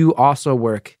 You also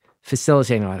work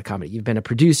facilitating a lot of comedy. You've been a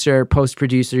producer,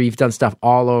 post-producer. You've done stuff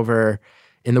all over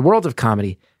in the world of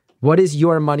comedy. What is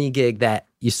your money gig that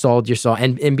you sold your soul?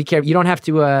 And be careful. You don't have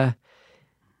to...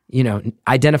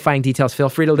 identifying details. Feel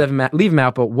free to leave them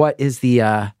out. But what is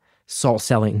the soul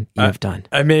selling you have done?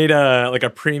 I made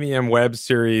a premium web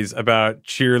series about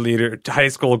high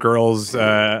school girls,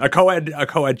 a co-ed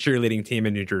cheerleading team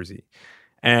in New Jersey,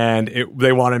 and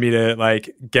they wanted me to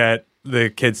get the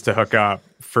kids to hook up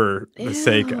for the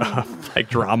sake of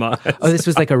drama. Oh, this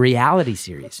was like a reality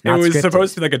series. Not it was scripted.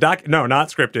 supposed to be like No, not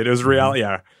scripted. It was reality.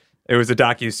 Yeah. It was a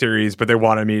docu-series, but they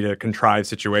wanted me to contrive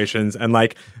situations. And,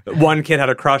 one kid had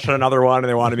a crush on another one, and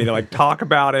they wanted me to, talk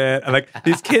about it. And,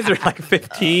 these kids are,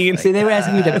 15. So they were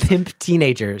asking you to pimp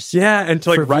teenagers. Yeah, and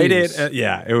to, write views. it.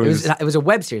 It was a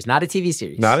web series, not a TV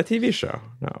series. Not a TV show,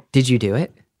 no. Did you do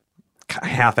it?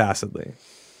 Half-assedly.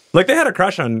 They had a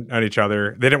crush on each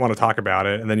other. They didn't want to talk about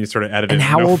it, and then you sort of edited it. And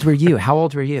how old were you? How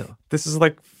old were you? This is,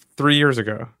 4 years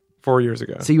ago.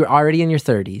 So you were already in your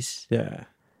 30s. Yeah.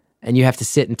 And you have to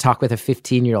sit and talk with a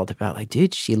 15-year-old about,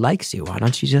 dude, she likes you. Why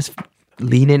don't you just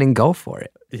lean in and go for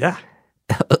it? Yeah.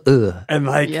 And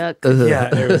Yuck. Yeah,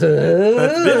 it was,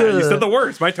 you said the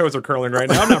words. My toes are curling right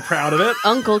now. I'm not proud of it.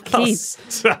 Uncle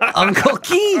Keith. Uncle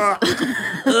Keith.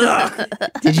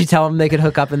 Did you tell him they could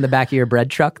hook up in the back of your bread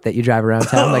truck that you drive around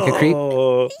town like a creep?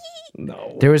 No.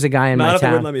 There was a guy in my Not if they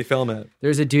town. wouldn't let me film it. There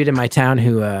was a dude in my town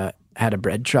who had a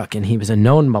bread truck, and he was a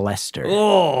known molester.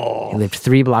 He lived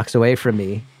 3 blocks away from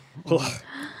me.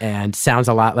 And sounds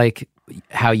a lot like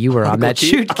how you were on that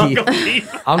shoot, Keith.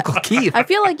 Uncle Keith. I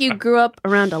feel like you grew up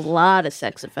around a lot of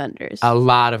sex offenders. A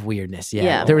lot of weirdness,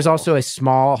 yeah. There was also a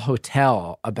small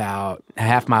hotel about a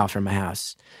half mile from my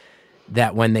house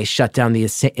that when they shut down an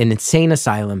insane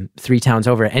asylum 3 towns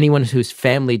over, anyone whose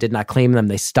family did not claim them,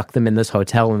 they stuck them in this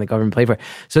hotel and the government paid for it.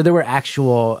 So there were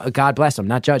actual, God bless them,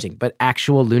 not judging, but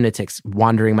actual lunatics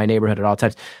wandering my neighborhood at all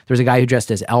times. There was a guy who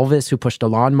dressed as Elvis who pushed a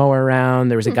lawnmower around.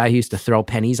 There was a guy who used to throw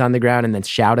pennies on the ground and then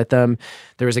shout at them.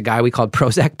 There was a guy we called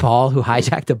Prozac Paul who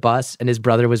hijacked a bus and his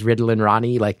brother was Ritalin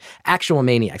Ronnie, actual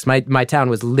maniacs. My town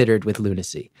was littered with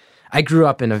lunacy. I grew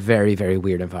up in a very, very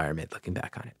weird environment looking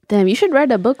back on it. Damn, you should write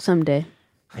a book someday.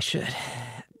 I should.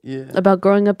 Yeah. About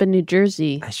growing up in New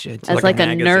Jersey I should. as like a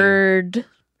nerd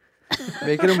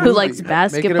Make it a movie. who likes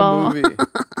basketball. Make it a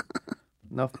movie.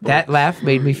 Enough That laugh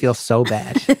made me feel so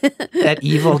bad. That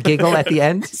evil giggle at the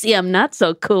end. See, I'm not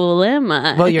so cool, am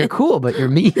I? Well, you're cool, but you're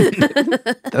mean.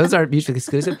 Those aren't mutually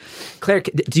exclusive. Claire,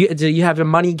 do you have a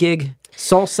money gig,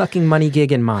 soul-sucking money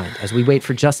gig in mind as we wait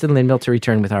for Justin Linville to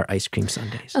return with our ice cream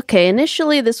sundaes? Okay,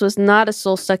 initially this was not a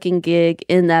soul-sucking gig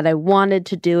in that I wanted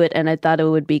to do it and I thought it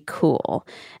would be cool.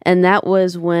 And that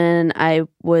was when I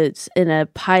was in a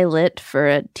pilot for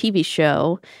a TV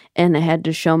show and I had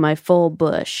to show my full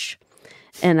bush.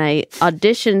 And I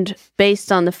auditioned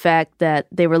based on the fact that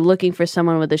they were looking for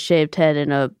someone with a shaved head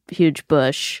and a huge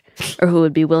bush, or who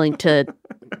would be willing to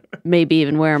maybe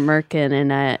even wear a merkin.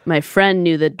 And my friend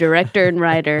knew the director and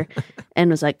writer and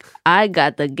was like, I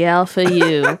got the gal for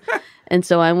you. And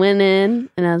so I went in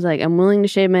and I was like, I'm willing to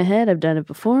shave my head. I've done it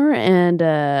before. And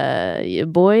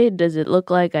boy, does it look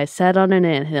like I sat on an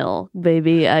anthill,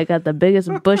 baby. I got the biggest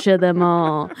bush of them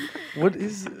all. What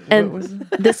was it? It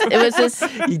was this.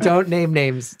 You don't name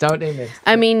names. Don't name names.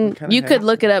 I mean, you could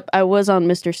look it up. I was on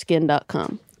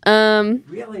MrSkin.com.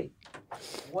 Really?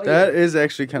 That is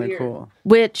actually kind of cool.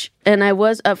 And I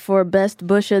was up for Best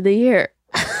Bush of the Year.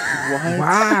 What?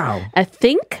 Wow. I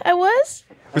think I was.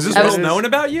 Was this well known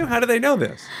about you? How do they know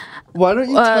this? Why don't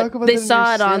you talk about They that in saw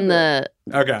your it on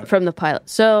Okay. from the pilot.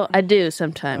 So I do Oh,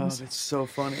 sometimes. that's so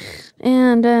funny.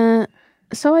 And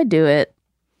so I do it.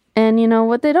 And you know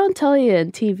what they don't tell you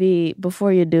in TV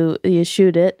before you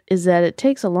shoot it is that it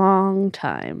takes a long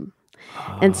time.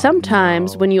 And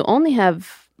sometimes when you only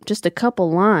have just a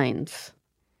couple lines,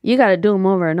 you got to do them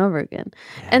over and over again.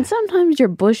 Yeah. And sometimes your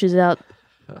bush is out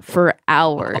for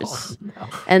hours.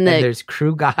 And there's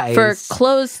crew guys. For a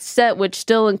closed set, which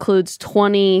still includes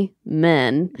 20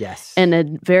 men. Yes. And a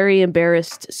very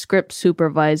embarrassed script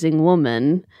supervising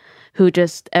woman who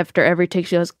just, after every take,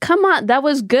 she goes, come on, that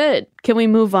was good. Can we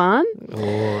move on?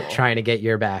 Oh, trying to get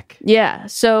your back. Yeah.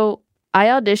 So I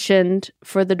auditioned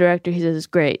for the director. He says, it's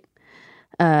great.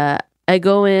 I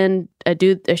go in, I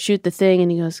shoot the thing, and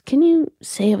he goes, can you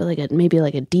say it with maybe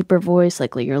a deeper voice,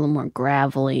 like you're a little more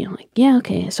gravelly? I'm like, yeah,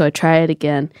 okay. So I try it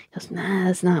again. He goes, nah,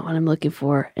 that's not what I'm looking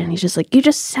for. And he's just like, you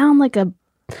just sound like a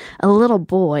little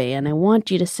boy, and I want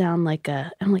you to sound like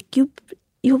a. I'm like, you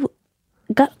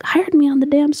hired me on the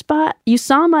damn spot. You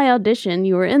saw my audition.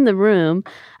 You were in the room.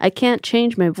 I can't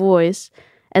change my voice.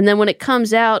 And then when it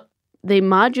comes out, they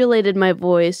modulated my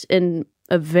voice in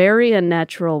a very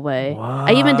unnatural way. Whoa.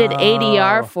 I even did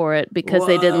ADR for it because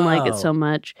they didn't like it so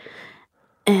much.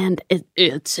 And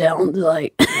it sounds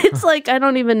like, it's like, I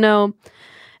don't even know.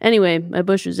 Anyway, my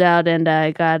bush was out and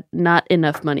I got not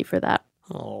enough money for that.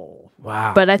 Oh,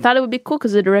 wow. But I thought it would be cool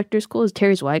because the director's cool. Is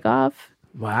Terry Zwigoff.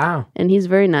 Wow. And he's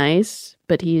very nice,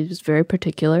 but he's very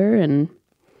particular. And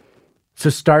so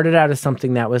started out as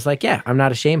something that was like, yeah, I'm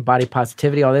not ashamed, body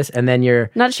positivity, all this. And then you're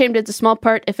not ashamed. It's a small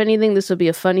part. If anything, this would be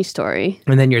a funny story.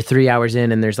 And then you're 3 hours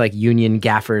in and there's union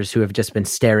gaffers who have just been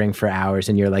staring for hours.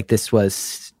 And you're like, this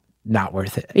was not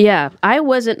worth it. Yeah. I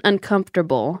wasn't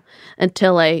uncomfortable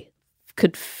until I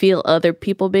could feel other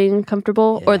people being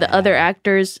uncomfortable or the other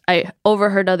actors. I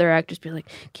overheard other actors be like,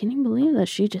 can you believe that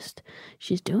she's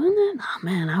doing that? Oh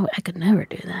man, I could never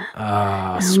do that.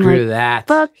 Oh, screw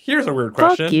that. Here's a weird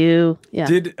question. Fuck you. Yeah.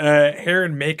 Did hair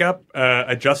and makeup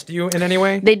adjust you in any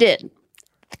way? They did.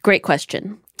 Great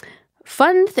question.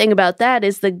 Fun thing about that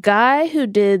is the guy who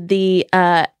did the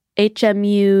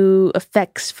HMU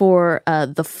effects for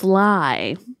The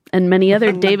Fly and many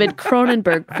other David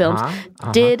Cronenberg films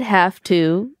did have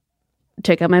to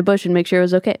check out my bush and make sure it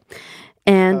was okay.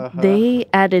 And they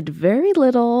added very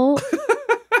little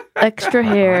extra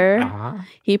hair.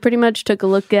 He pretty much took a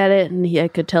look at it and I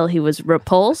could tell he was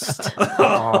repulsed.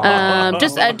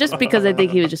 Just because I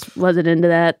think he wasn't into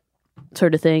that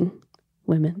sort of thing,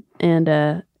 women.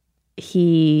 And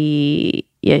he's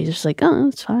just like, oh,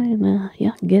 it's fine.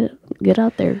 Get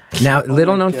out there. Now,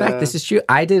 little known fact, this is true.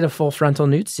 I did a full frontal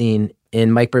nude scene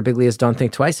in Mike Birbiglia's Don't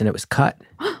Think Twice, and it was cut.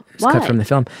 It was cut from the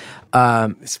film.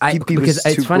 Because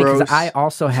it's funny because I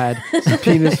also had his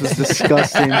penis was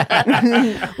disgusting.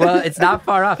 Well, it's not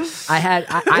far off.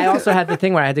 I also had the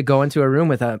thing where I had to go into a room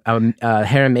with a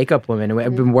hair and makeup woman, and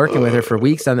I've been working with her for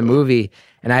weeks on the movie,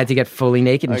 and I had to get fully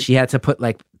naked, and she had to put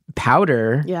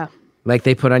powder. Yeah. Like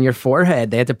they put on your forehead.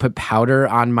 They had to put powder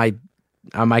on my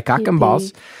cock and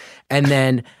balls. And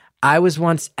then I was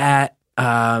once at,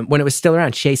 when it was still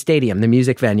around, Shea Stadium, the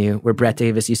music venue where Brett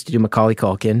Davis used to do Macaulay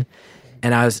Culkin.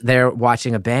 And I was there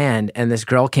watching a band, and this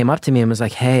girl came up to me and was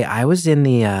like, hey, I was in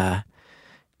the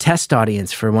test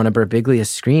audience for one of Birbiglia's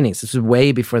screenings. This was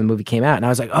way before the movie came out. And I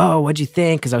was like, oh, what'd you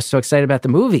think? Because I was so excited about the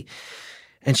movie.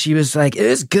 And she was like, it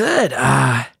was good.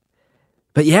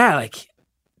 But yeah, like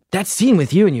that scene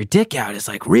with you and your dick out is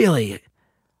like really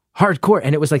hardcore.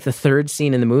 And it was like the third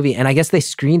scene in the movie. And I guess they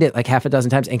screened it like half a dozen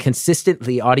times. And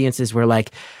consistently audiences were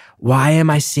like, why am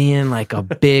I seeing like a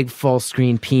big full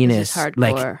screen penis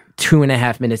like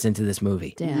 2.5 minutes into this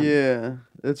movie? Damn. Yeah,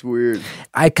 that's weird.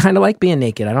 I kind of like being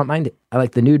naked. I don't mind it. I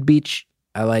like the nude beach.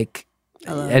 I like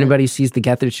anybody who sees the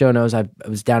Gethard show knows I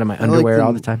was down in my underwear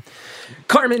all the time.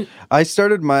 Carmen. I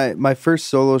started my first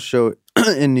solo show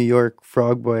in New York,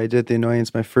 Frog Boy. I did The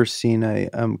Annoyance. My first scene,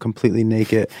 I'm completely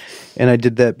naked. And I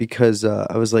did that because I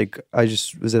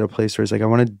just was at a place where it's like, I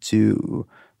want to do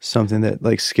something that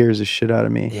like scares the shit out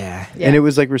of me. Yeah. And it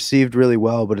was like received really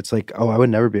well, but it's like, oh, I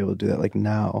would never be able to do that like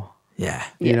now. Yeah.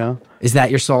 You know? Is that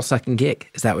your soul sucking gig?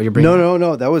 Is that what you're bringing?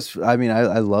 No. That was, I mean,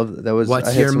 I love that.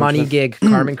 What's your money gig,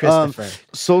 Carmen Christopher?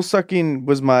 Soul sucking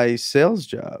was my sales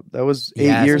job. That was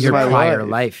 8 years of my prior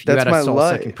life. You That's had my a soul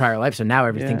life. sucking prior life, so now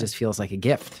everything just feels like a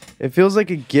gift. It feels like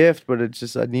a gift, but it's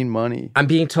just, I need money. I'm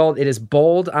being told it is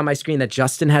bold on my screen that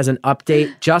Justin has an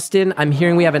update. Justin, I'm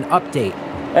hearing we have an update.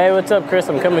 Hey, what's up, Chris?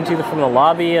 I'm coming to you from the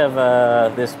lobby of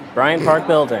this Bryant Park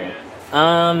building.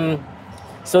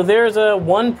 So there's a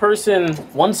one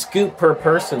scoop per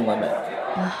person limit.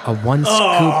 A one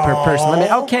scoop per person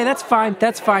limit. Okay, that's fine.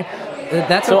 That's fine.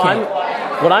 That's so okay.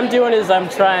 What I'm doing is I'm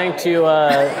trying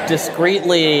to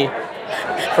discreetly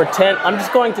pretend. I'm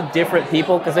just going to different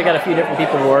people because I got a few different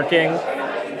people working,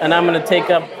 and I'm going to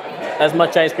take up as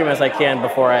much ice cream as I can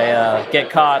before I get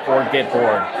caught or get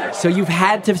bored. So you've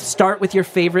had to start with your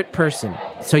favorite person.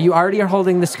 So you already are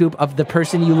holding the scoop of the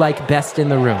person you like best in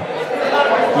the room.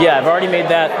 Yeah, I've already made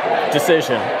that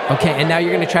decision. Okay, and now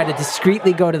you're going to try to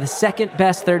discreetly go to the second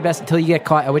best, third best until you get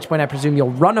caught, at which point I presume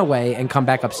you'll run away and come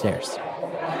back upstairs.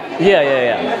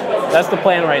 Yeah. That's the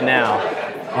plan right now.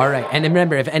 All right, and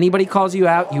remember, if anybody calls you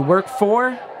out, you work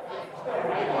for...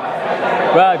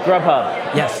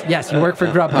 Grubhub. Yes, you work for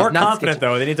Grubhub. More confident,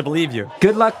 though. They need to believe you.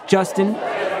 Good luck, Justin. All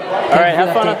right,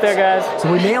 have fun up there, guys. So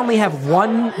we may only have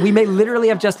one... We may literally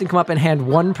have Justin come up and hand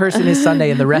one person his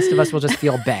sundae, and the rest of us will just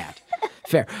feel bad.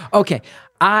 Fair. Okay,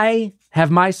 I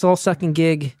have my soul-sucking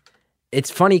gig.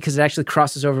 It's funny because it actually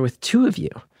crosses over with two of you.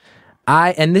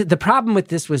 The problem with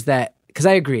this was that, because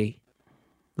I agree,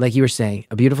 like you were saying,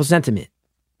 a beautiful sentiment.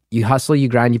 You hustle, you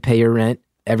grind, you pay your rent.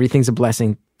 Everything's a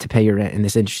blessing to pay your rent in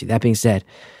this industry. That being said,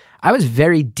 I was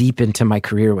very deep into my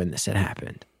career when this had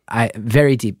happened.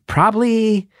 Very deep.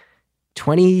 Probably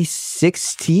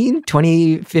 2016,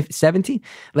 2017.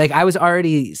 Like I was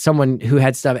already someone who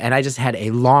had stuff, and I just had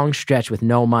a long stretch with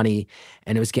no money,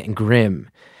 and it was getting grim.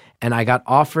 And I got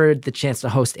offered the chance to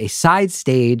host a side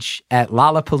stage at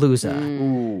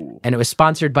Lollapalooza. And it was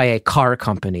sponsored by a car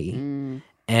company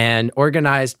and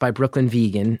organized by Brooklyn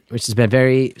Vegan, which has been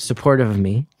very supportive of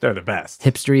me. They're the best.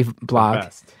 Hipstery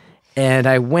blog. And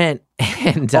I went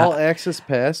and... All access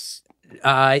pass?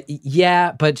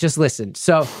 Yeah, but just listen.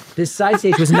 So this side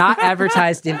stage was not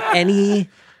advertised in any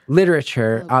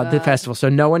literature on the festival, so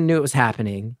no one knew it was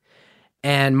happening.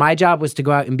 And my job was to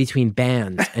go out in between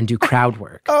bands and do crowd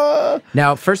work.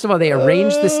 Now, first of all, they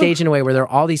arranged the stage in a way where there are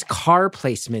all these car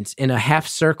placements in a half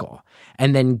circle,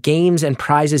 and then games and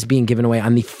prizes being given away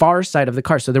on the far side of the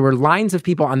car. So there were lines of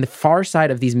people on the far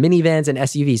side of these minivans and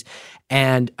SUVs,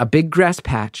 and a big grass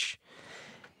patch.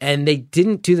 And they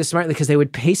didn't do this smartly because they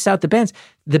would pace out the bands.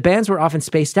 The bands were often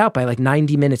spaced out by like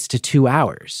 90 minutes to 2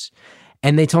 hours.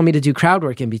 And they told me to do crowd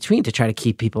work in between to try to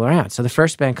keep people around. So the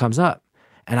first band comes up,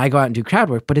 and I go out and do crowd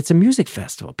work, but it's a music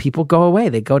festival. People go away.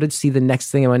 They go to see the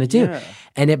next thing I want to do. Yeah.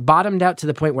 And it bottomed out to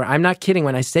the point where I'm not kidding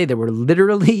when I say there were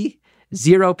literally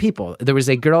 0 people. There was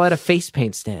a girl at a face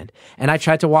paint stand, and I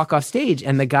tried to walk off stage,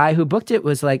 and the guy who booked it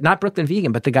was like, not Brooklyn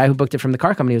Vegan, but the guy who booked it from the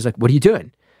car company was like, "What are you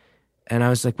doing?" And I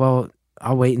was like, "Well,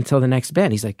 I'll wait until the next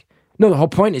band." He's like, "No, the whole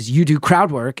point is you do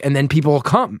crowd work and then people will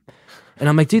come." And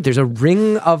I'm like, "Dude, there's a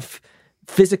ring of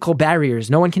physical barriers.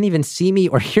 No one can even see me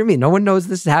or hear me. No one knows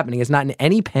this is happening. It's not in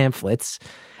any pamphlets.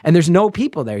 And there's no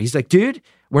people there." He's like, "Dude,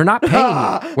 we're not paying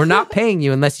you. We're not paying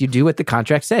you unless you do what the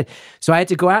contract said." So I had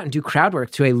to go out and do crowd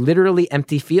work to a literally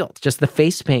empty field. Just the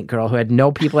face paint girl who had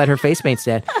no people at her face paint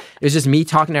stand. It was just me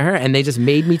talking to her, and they just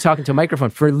made me talk into a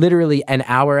microphone for literally an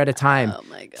hour at a time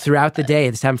throughout the day.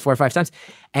 This happened 4 or 5 times.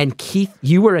 And Keith,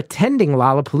 you were attending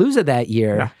Lollapalooza that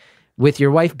year with your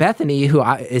wife, Bethany, who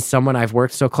is someone I've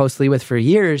worked so closely with for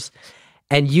years.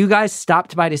 And you guys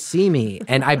stopped by to see me.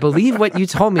 And I believe what you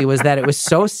told me was that it was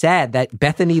so sad that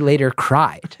Bethany later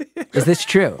cried. Is this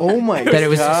true? Oh my God. That it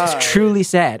was truly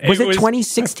sad. Was it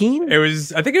 2016?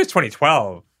 I think it was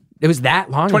 2012. It was that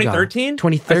long ago. 2013?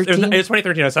 2013? It was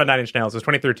 2013. I saw 9 Inch Nails. It was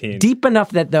 2013. Deep enough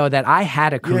that I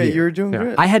had a career. Yeah, you were doing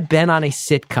good. I had been on a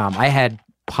sitcom. I had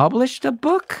published a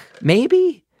book,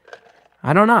 maybe?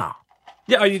 I don't know.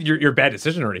 Yeah, your Bad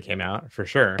Decision already came out, for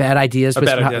sure. Bad Ideas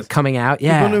was coming out.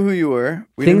 Yeah. People knew who you were.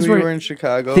 We knew who you were in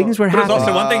Chicago. Things were happening. There's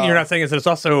also one thing you're not saying is that it's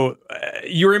also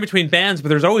you were in between bands, but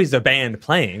there's always a band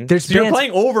playing. You're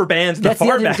playing over bands in the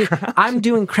far background. I'm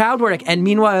doing crowd work, and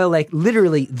meanwhile, like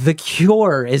literally, The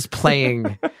Cure is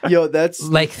playing. Yo, that's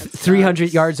like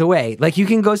 300 yards away. Like you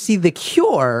can go see The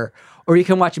Cure, or you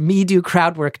can watch me do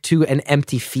crowd work to an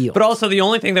empty field. But also, the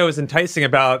only thing that was enticing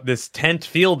about this tent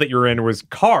field that you're in was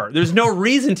car. There's no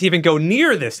reason to even go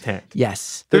near this tent.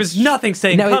 Yes. There's nothing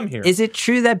saying come here. Is it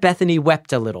true that Bethany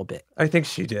wept a little bit? I think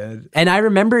she did. And I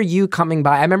remember you coming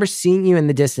by. I remember seeing you in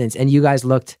the distance, and you guys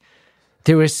looked...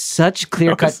 There was such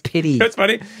clear-cut pity. It's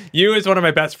funny. You as one of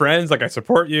my best friends, like I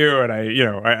support you, and I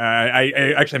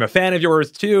actually am a fan of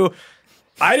yours too.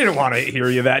 I didn't want to hear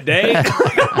you that day.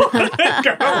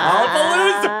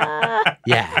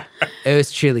 Yeah, it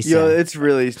was truly sad. Yo, that's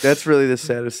really the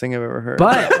saddest thing I've ever heard.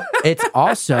 But it's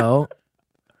also,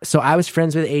 so I was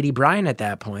friends with A.D. Bryan at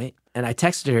that point, and I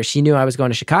texted her. She knew I was going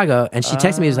to Chicago, and she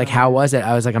texted me. She was like, "How was it?"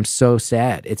 I was like, "I'm so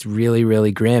sad. It's really,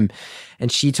 really grim."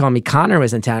 And she told me Connor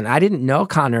was in town. I didn't know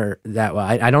Connor that well.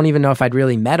 I don't even know if I'd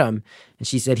really met him. And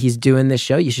she said, he's doing this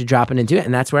show. You should drop in and do it.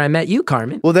 And that's where I met you,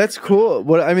 Carmen. Well, that's cool.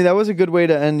 That was a good way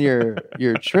to end your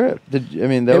trip. That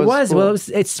was cool. Well,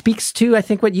 it speaks to, I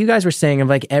think, what you guys were saying of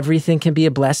like everything can be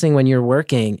a blessing when you're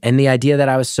working. And the idea that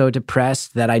I was so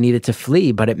depressed that I needed to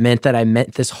flee, but it meant that I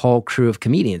met this whole crew of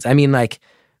comedians. I mean, like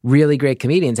really great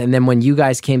comedians. And then when you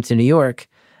guys came to New York,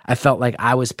 I felt like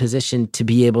I was positioned to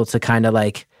be able to kind of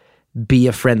like be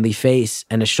a friendly face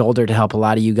and a shoulder to help a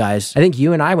lot of you guys. I think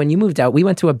you and I, when you moved out, we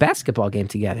went to a basketball game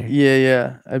together.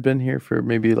 Yeah. I've been here for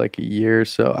maybe like a year or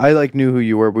so. I like knew who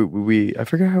you were. I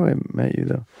forgot how I met you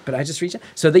though. But I just reached out.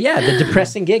 So the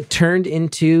depressing gig turned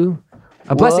into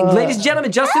a blessing. Ladies and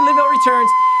gentlemen, Justin Linville returns.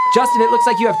 Justin, it looks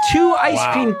like you have 2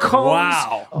 ice cream cones.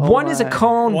 Wow. One is a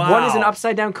cone. Wow. One is an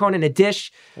upside down cone in a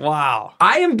dish. Wow.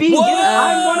 I am being given.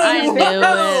 I'm one of I these. knew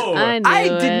it.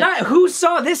 I did not. Who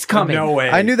saw this coming? No way.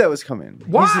 I knew that was coming.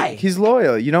 Why? He's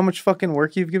loyal. You know how much fucking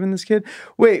work you've given this kid?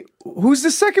 Wait, who's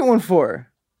the second one for?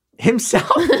 Himself.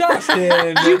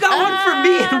 Justin. You got one for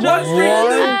me and one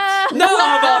for you.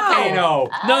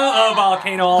 No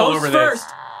volcano all Host over first.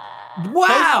 this. Wow.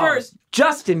 Host first.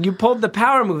 Justin, you pulled the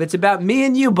power move. It's about me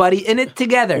and you, buddy, in it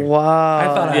together. Wow. I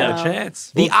thought I had a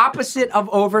chance. The opposite of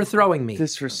overthrowing me.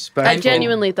 Disrespectful. I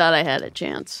genuinely thought I had a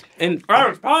chance. And I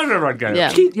was positive I'd get it.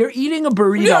 Yeah. Keith, you're eating a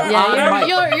burrito. You're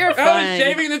I was fine.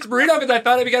 shaving this burrito because I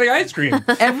thought I'd be getting ice cream.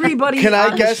 Everybody Can I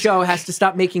on guess- this show has to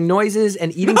stop making noises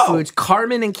and eating foods.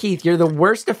 Carmen and Keith, you're the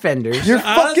worst offenders. You're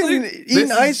Honestly, fucking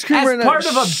eating ice cream As right now. part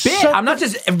of a bit. I'm not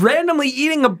just randomly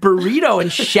eating a burrito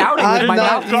and shouting with I'm my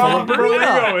not mouth full of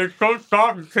burrito. It's so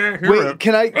soft you can't hear Wait, it.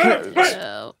 can I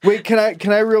No.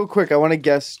 can I real quick? I want to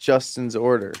guess Justin's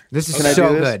order. This is Can I so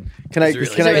do this? good. Can I really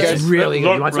can I good. guess? It's really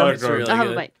good. You want some? it's really I'll have a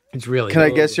good. bite. It's really Can I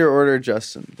good. guess your order,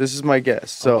 Justin? This is my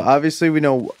guess. So obviously we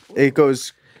know it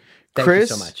goes Thank Chris.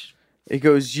 you so much. It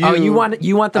goes you. Oh, you want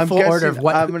the I'm full guessing, order of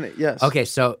what? I'm gonna, yes. Okay,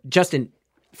 so Justin,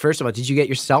 first of all, did you get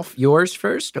yours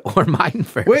first or mine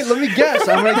first? Wait, let me guess.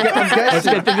 I'm guessing. Let's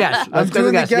get the guess. I'm Let's go to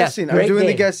doing the Yes. guessing. I'm Great doing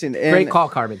the game. guessing. And, Great call,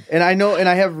 Carmen. And I know, and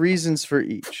I have reasons for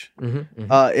each.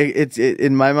 It's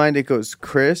in my mind. It goes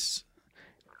Chris,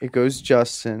 it goes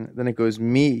Justin, then it goes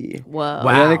me. Whoa. Wow.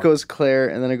 And then it goes Claire,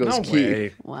 and then it goes No Keith.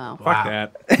 way. Wow. Fuck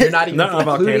that. You're not even Not a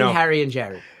including volcano. Harry and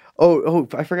Jared. Oh,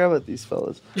 I forgot about these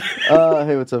fellas.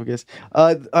 Hey, what's up, guys?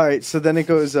 All right, so then it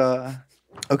goes.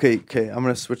 Okay, I'm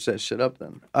gonna switch that shit up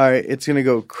then. All right, it's gonna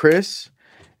go Chris,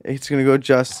 it's gonna go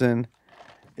Justin,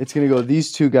 it's gonna go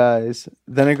these two guys,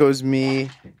 then it goes me,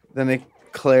 then it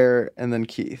Claire, and then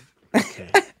Keith.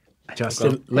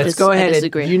 Justin, let's Dis- go I ahead and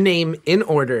disagree. you name in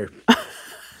order,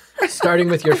 starting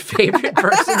with your favorite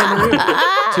person in the room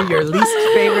to your least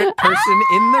favorite person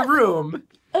in the room.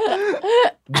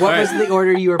 What was the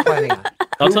order you were planning on?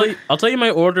 I'll tell you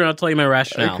my order and I'll tell you my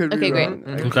rationale. Could be Okay, great.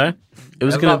 wrong. Okay? It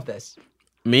was I gonna love this.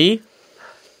 me,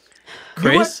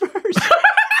 Chris.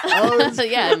 So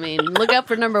yeah, I mean, look out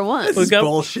for number one. Look out,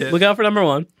 bullshit. Look out for number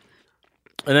 1.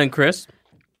 And then Chris.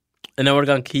 And then we're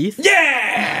gone Keith.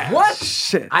 Yeah! What?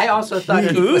 Shit. I also thought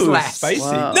Keith was last. Spicy.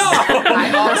 Wow. No!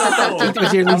 I also thought Keith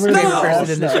was your least really favorite person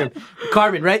lost in this room.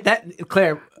 Carmen, right?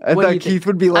 Claire. I what do thought you Keith think?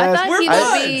 would be I last. thought he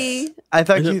would be I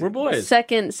thought Keith. We're boys.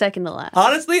 second to last.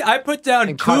 Honestly, I put down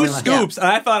And 2 Carmen left. scoops, and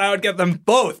I thought I would get them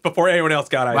both before anyone else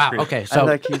got ice Wow. cream. Okay. I So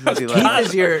thought Keith would be Keith last.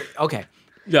 is your okay.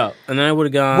 Yeah. And then I would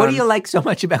have gone. What do you like so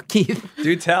much about Keith?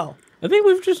 Do tell. I think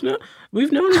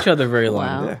we've known each other very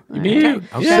long. Wow. Yeah.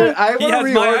 Okay. So I He want has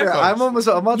to my reorder. iPhones.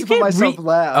 I'm about to put myself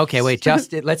last. Okay, wait,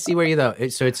 Justin. Let's see where you go.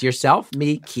 So it's yourself,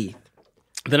 me, Keith.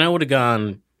 Then I would have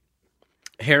gone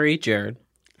Harry, Jared.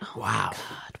 Wow.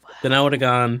 Then I would have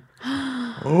gone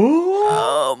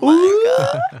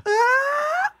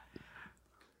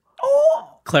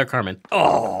Claire, Carmen.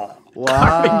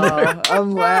 Wow,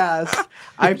 I'm last.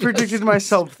 I predicted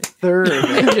myself third.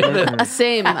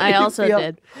 Same. I also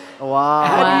did. Wow.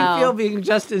 How do Wow. you feel being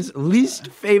Justin's least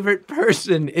favorite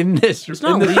person in this? It's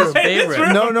not least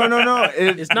favorite. No.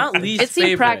 It's not least It's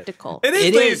favorite. impractical. It is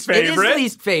It least is. It favorite. is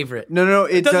least favorite. No.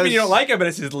 It doesn't mean you don't like him, but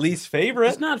it's his least favorite.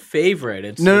 It's not favorite.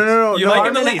 It's No. You like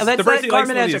him the Carmen, least. let's The person let who likes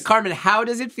Carmen the answer. least. Carmen, how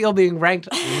does it feel being ranked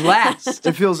last?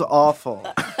 It feels awful.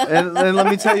 And let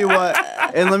me tell you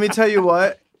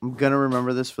what. I'm gonna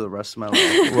remember this for the rest of my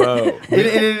life. Whoa. It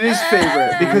is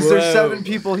favorite because there's 7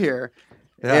 people here,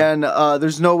 and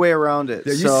there's no way around it.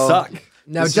 You so suck.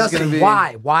 Now, this is Justin, gonna be-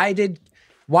 why?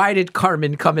 Why did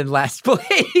Carmen come in last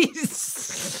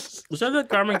place? Was that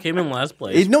Carmen came in last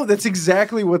place? No, that's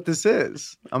exactly what this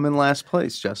is. I'm in last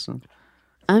place, Justin.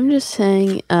 I'm just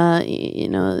saying,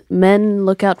 men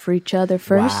look out for each other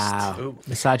first. Wow,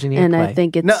 misogyny And at I play.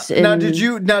 think it's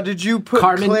Now, did you put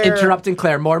Carmen Claire... interrupting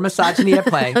Claire. More misogyny at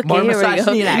play. Okay, More here we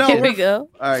misogyny in go. action. Here we go.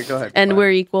 All right, go ahead. And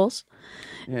we're equals.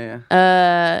 Yeah.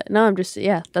 No, I'm just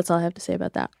that's all I have to say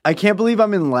about that. I can't believe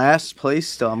I'm in last place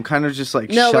still. I'm kind of just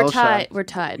like No, we're shell-shocked. tied. We're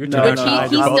tied. You're tied. Which No,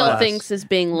 he no, still last. thinks is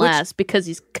being last because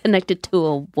he's connected to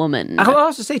a woman. I will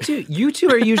also say too, you two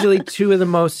are usually two of the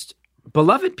most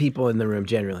beloved people in the room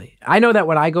generally. I know that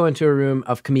when I go into a room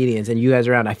of comedians and you guys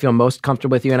are around, I feel most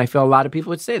comfortable with you, and I feel a lot of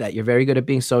people would say that. You're very good at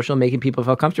being social, making people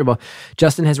feel comfortable.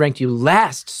 Justin has ranked you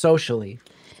last socially.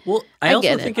 Well, I also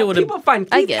get it. think it would have. People find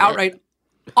I Keith get it. outright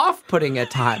off-putting at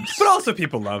times. But also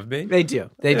people love me. They do.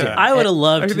 They do. Yeah. I would have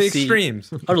loved Look at to the see. extremes.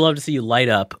 I would have loved to see you light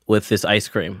up with this ice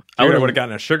cream. I would have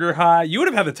gotten a sugar high. You would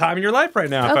have had the time of your life right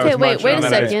now if I Okay, was wait munching a on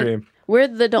that ice second. cream. We're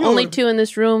the only two in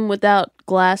this room without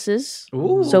glasses,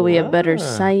 so we have better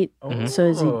sight. So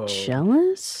is he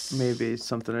jealous? Maybe it's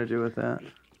something to do with that.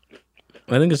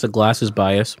 I think it's a glasses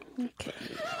bias.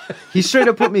 He straight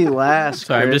up put me last.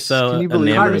 Sorry, I'm Chris. just so Can you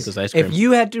believe enamored this? with this ice cream. If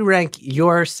you had to rank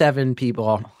your 7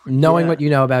 people, knowing what you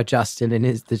know about Justin and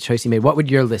the choice he made, what would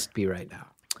your list be right now?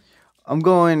 I'm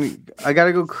going. I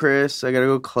gotta go, Chris. I gotta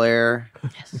go, Claire.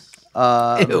 Yes.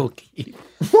 Ew, Keith.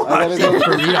 I gotta go.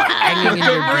 Burrito hanging in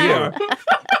your burrito.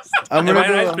 I'm If I gonna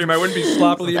had an ice go. cream, I wouldn't be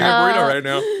sloppily eating a burrito right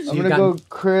now. I'm gonna go,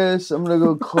 Chris. I'm gonna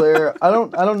go, Claire. I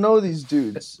don't know these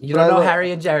dudes. You but don't I know like-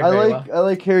 Harry and Jared I very like well. I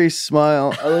like Harry's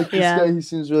smile. I like this Yeah. guy. He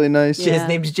seems really nice. His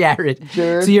name's Jared.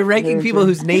 Jared. So you're ranking Jared, people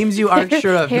Jared. whose names you aren't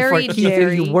sure of before Harry, Keith, who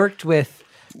Jerry. you worked with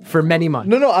for many months.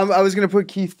 No, I was gonna put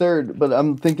Keith third, but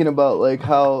I'm thinking about like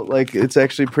how like it's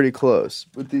actually pretty close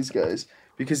with these guys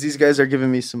because these guys are giving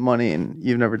me some money and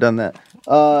you've never done that.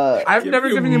 I've never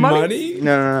given you money.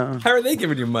 No. How are they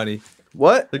giving you money?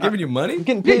 What? They're giving you money? I'm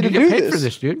getting Yeah, paid you to get do paid this. for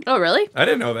this, dude. Oh, really? I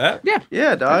didn't know that. Yeah,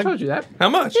 Yeah, I dog. told you that. How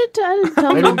much? I didn't tell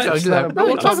I me. didn't tell you that. No,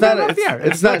 We'll it's talk about not. it off the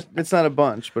air. It's not a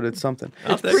bunch, but it's something.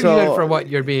 It's pretty good for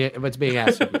what's being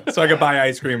asked of you. So I could buy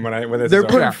ice cream when this They're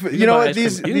is over. putting. You know what? You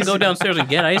can go downstairs and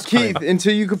get ice cream. Keith,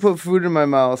 until you could put food in my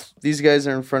mouth, these guys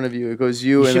are in front of you. It goes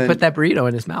you, You and should then put that burrito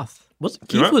in his mouth.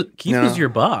 Keith No. was your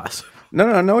boss.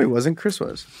 No, he wasn't. Chris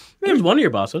was. He was one of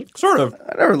your bosses. Sort of.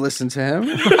 I never listened to him.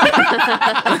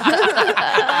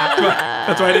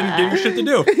 That's why I didn't give you shit to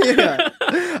do. Yeah,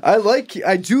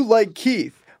 I do like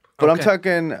Keith, but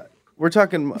Okay. we're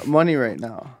talking money right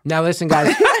now. Now listen,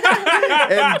 guys.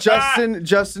 And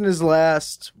Justin is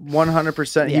last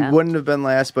 100%. Yeah. He wouldn't have been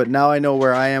last, but now I know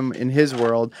where I am in his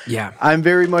world. Yeah. I'm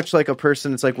very much like a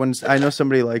person. It's like when I know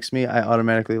somebody likes me, I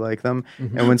automatically like them.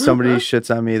 And when somebody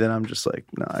shits on me, then I'm just like,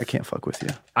 no, I can't fuck with you.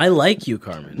 I like you,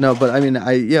 Carmen. No, but I mean,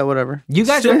 whatever. You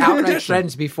guys were outright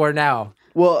friends before now.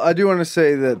 Well, I do want to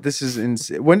say that this is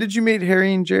insane. When did you meet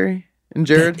Harry and Jerry and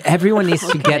Jared? Everyone needs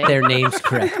to get their names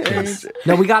correct, please.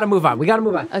 No, we got to move on.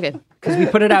 Okay. Because we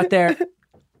put it out there.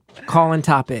 Call-in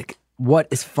topic. What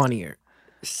is funnier,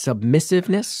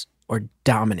 submissiveness or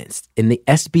dominance in the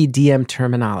SBDM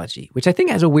terminology, which I think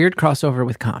has a weird crossover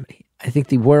with comedy. I think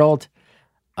the world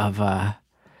of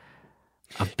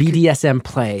BDSM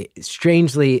play,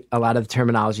 strangely, a lot of the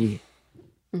terminology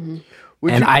and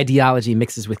ideology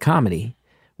mixes with comedy,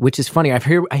 which is funny. I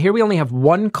hear we only have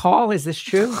one call. Is this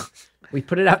true? We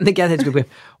put it out in the Gethard group. We have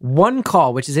one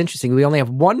call, which is interesting. We only have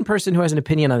one person who has an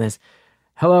opinion on this.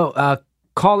 Hello,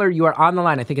 caller, you are on the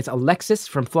line. I think it's Alexis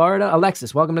from Florida.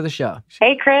 Alexis, welcome to the show.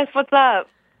 Hey, Chris, what's up?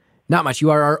 Not much. You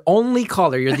are our only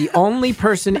caller. You're the only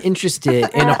person interested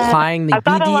in applying the I've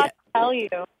got a lot BDSM. to tell you.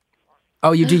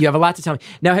 Oh, you do. You have a lot to tell me.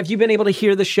 Now, have you been able to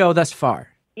hear the show thus far?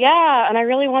 Yeah, and I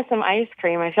really want some ice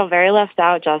cream. I feel very left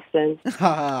out, Justin.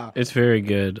 It's very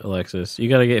good, Alexis. You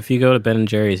gotta get if you go to Ben &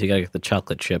 Jerry's, you gotta get the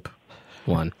chocolate chip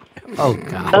one. Oh,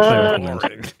 God. I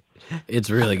recommend. It's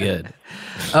really good.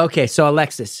 Okay, so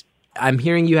Alexis, I'm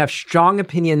hearing you have strong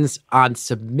opinions on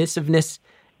submissiveness,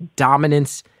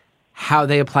 dominance, how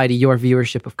they apply to your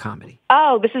viewership of comedy.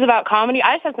 Oh, this is about comedy?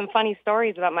 I just have some funny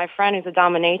stories about my friend who's a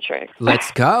dominatrix.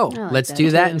 Let's go. Let's do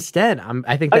that instead.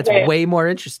 I think that's way more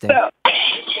interesting.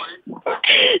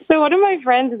 So one of my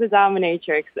friends is a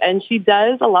dominatrix, and she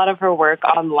does a lot of her work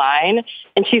online,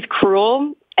 and she's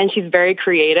cruel, and she's very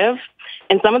creative,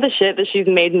 and some of the shit that she's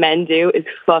made men do is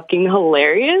fucking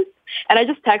hilarious. And I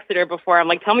just texted her before. I'm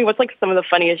like, tell me what's like some of the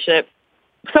funniest shit.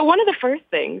 So one of the first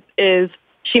things is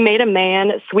she made a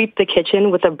man sweep the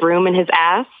kitchen with a broom in his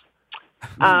ass.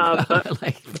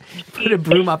 Like, put a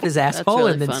broom up his asshole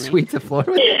really and then funny. sweep the floor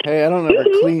with it. Hey, I don't ever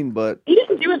clean, but He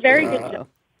didn't do a very good job.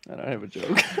 I don't have a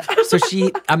joke. So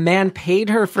a man paid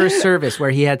her for a service where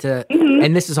he had to,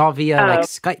 and this is all via like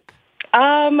Skype.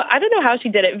 I don't know how she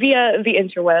did it, via the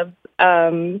interwebs.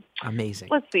 Amazing.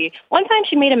 Let's see. One time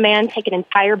she made a man take an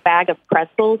entire bag of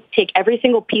pretzels, take every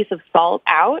single piece of salt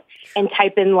out, and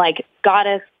type in like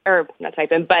goddess, or not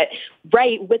type in, but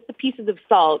write with the pieces of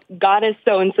salt, goddess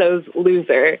so-and-so's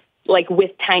loser, like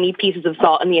with tiny pieces of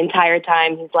salt. And the entire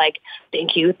time he's like,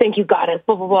 thank you, goddess,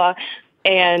 blah, blah, blah.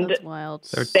 And That's wild.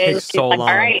 It then takes she's so like, long.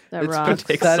 all right. That It's rocks. It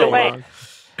takes so long.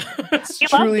 It's He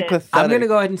loved truly it. pathetic. I'm going to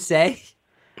go ahead and say,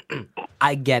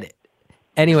 I get it.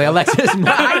 Anyway, Alexis,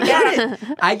 I get it.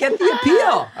 I get the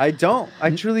appeal. I don't.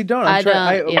 I truly don't. I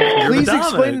don't, yeah. Please You're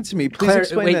explain dominant. it to me. Please Claire,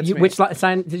 explain wait, that to me. which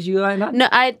sign did you line up? No,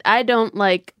 I don't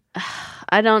like.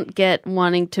 I don't get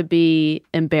wanting to be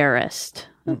embarrassed.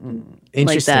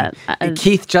 Interesting. Like that.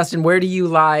 Keith, Justin, where do you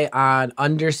lie on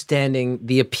understanding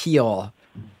the appeal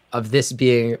of this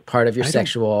being part of your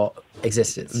sexual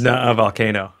existence? No, a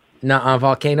volcano. Nuh-uh,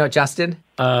 volcano, Justin?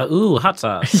 Hot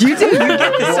sauce. You do. You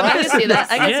get this. I can see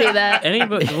that. I can see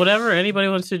that. Whatever anybody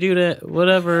wants to do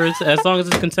whatever, as long as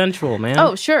it's consensual, man.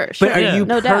 Oh, sure. But are Yeah. you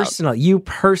No doubt. personal? You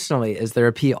personally is their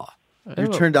appeal. You're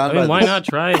turned on I mean, by why this. not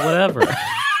try it? Whatever.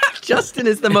 Justin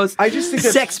is the most I just think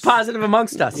that's- sex positive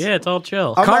amongst us. Yeah, it's all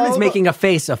chill. I'm Carmen's all making a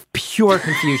face of pure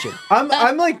confusion.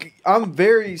 I'm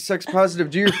very sex positive.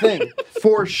 Do your thing.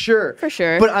 For sure. For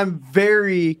sure. But I'm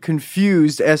very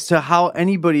confused as to how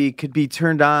anybody could be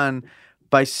turned on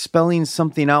by spelling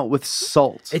something out with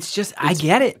salt. It's just, I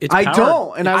get it. It's I power.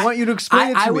 don't, and I want you to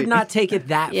explain it to me. I would not take it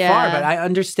that Yeah. far, but I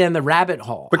understand the rabbit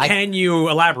hole. But can you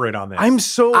elaborate on this? I'm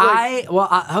so like,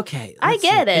 Okay. I let's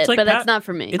get see. it, It's like but that's not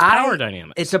for me. It's power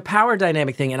dynamics. It's a power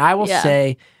dynamic thing, and I will Yeah.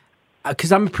 say,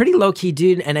 because I'm a pretty low key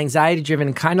dude and anxiety driven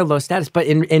and kind of low status, but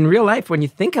in real life, when you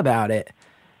think about it,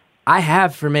 I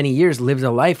have for many years lived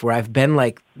a life where I've been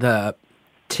like the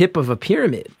tip of a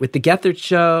pyramid with the Gethard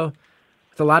show.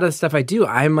 With a lot of the stuff I do,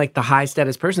 I'm like the high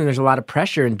status person. There's a lot of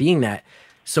pressure in being that.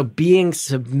 So being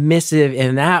submissive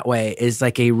in that way is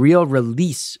like a real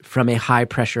release from a high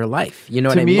pressure life. You know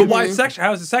what I me, mean? But why sexual?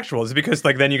 How is it sexual? Is it because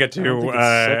like then you get to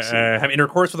have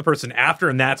intercourse with the person after,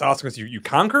 and that's also because you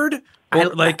conquered? Or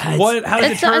like what? How does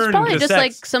it It's turn probably to just sex?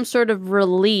 like some sort of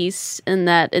release in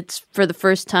that it's for the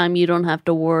first time you don't have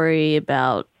to worry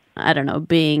about, I don't know,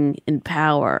 being in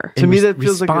power. to me that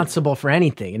feels like a, responsible for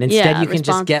anything, and instead Yeah, you can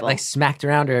just get responsible. like smacked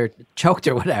around or choked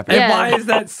or whatever. And Yeah. why is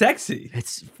that sexy?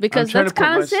 It's Because I'm trying that's to put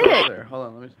kind of myself sick. there. Hold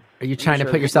on, let me. are you trying to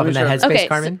try put to- yourself in let that me headspace,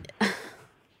 try to- Carmen?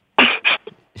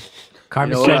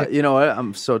 Carmen's You know trying what? to, You know what?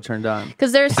 I'm so turned on.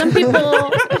 Because there are some people.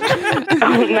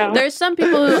 No. There's some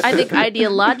people who I think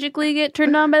ideologically get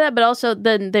turned on by that, but also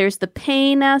then there's the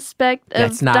pain aspect of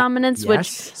That's not- dominance, which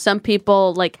yes. some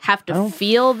people like have to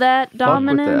feel that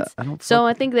dominance. I don't So fuck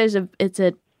I think it's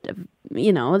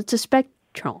a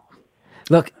spectrum.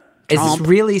 look, it's Trump.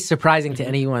 really surprising to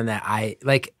anyone that I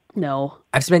like. No,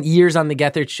 I've spent years on the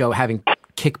Gethard show having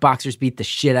kickboxers beat the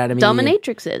shit out of me.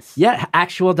 dominatrixes. Yeah,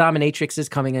 actual dominatrixes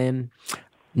coming in,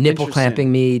 nipple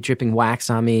clamping me, dripping wax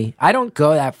on me. I don't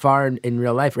go that far in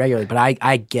real life regularly, but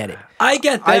I get it. I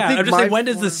get that. I think I'm just my saying, when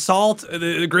does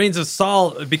the grains of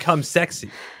salt become sexy?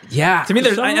 Yeah. To me,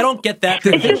 I don't get that It's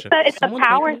just transition. that it's a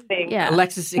power thing. Yeah.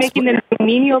 Alexis, Making them do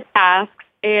menial tasks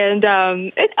and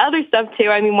it's other stuff too.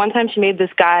 I mean, one time she made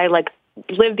this guy like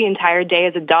live the entire day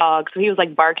as a dog, so he was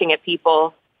like barking at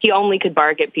people. He only could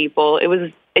bark at people.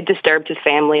 It disturbed his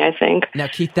family, I think. Now,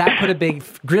 Keith, that put a big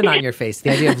grin on your face. The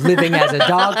idea of living as a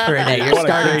dog for a day. You're What a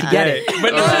starting great to get day. it.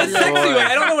 But not in a sexy way.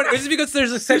 I don't know what. Is it because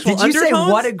there's a sexual Did you say undertone?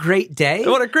 what a great day?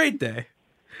 What a great day.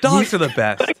 Dogs are the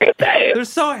best. They're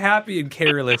so happy and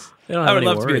careless. They don't I have would any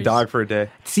love to be a worries. dog for a day.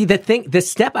 See, the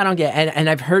step I don't get, and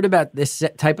I've heard about this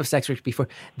type of sex work before.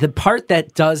 The part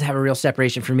that does have a real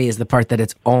separation for me is the part that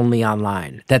it's only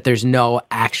online, that there's no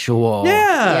actual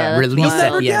that's release wild. at the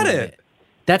Never end get of it. it.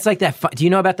 That's like that. Do you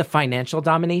know about the financial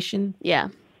domination? Yeah.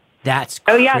 That's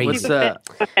Oh, crazy. yeah. She's a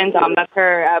FinDom. That's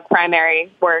her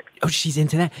primary work. Oh, she's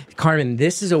into that. Carmen,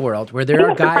 this is a world where there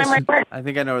are guys. I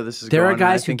think I know where this is There going. are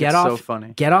guys I who think get it's off so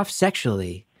funny. get off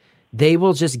sexually. They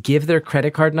will just give their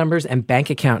credit card numbers and bank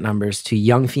account numbers to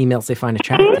young females they find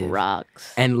attractive,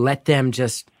 Rocks. and let them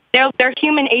just They're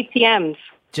human ATMs.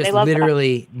 They love that.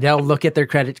 literally, they'll look at their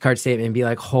credit card statement and be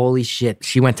like, "Holy shit,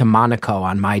 she went to Monaco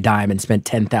on my dime and spent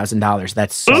 $10,000.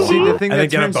 That's so." See, the hot." thing And that they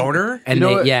get a turns, boner? And You know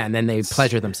they, what? yeah, and then they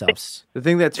pleasure themselves. the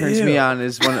thing that turns me on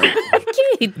is when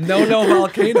No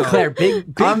volcano. Claire, big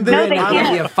I'm fan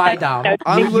the- of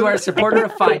FIDOM. You are a supporter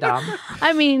of FIDOM.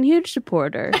 I mean, huge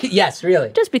supporter. Yes, really.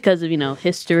 Just because of,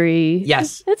 history.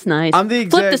 Yes. It's nice. I'm the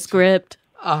Flip the exact- script.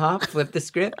 Flip the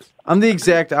script. I'm the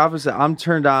exact opposite. I'm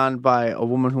turned on by a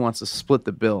woman who wants to split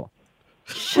the bill.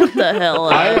 Shut the hell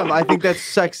up. I am. I think that's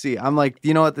sexy. I'm like,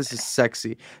 you know what? This is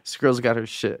sexy. This girl's got her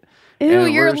shit. Ew,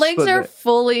 And your we're legs splitting are it.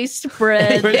 fully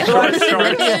spread With short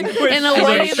shorts. in a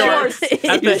way shorts. that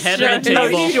At the head of the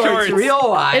table. Shorts, real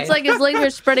wide. it's like his legs are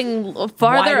spreading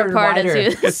farther Wider and apart wider.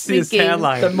 as he was It's his speaking. tan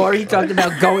line. The more he talked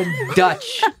about going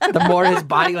Dutch, the more his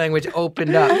body language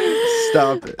opened up.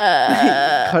 Stop it.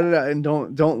 Cut it out and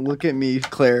don't look at me,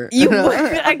 Claire.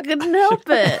 I couldn't help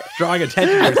it. Drawing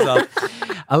attention to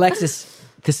yourself. Alexis,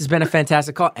 this has been a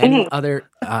fantastic call. Any other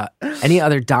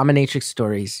dominatrix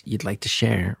stories you'd like to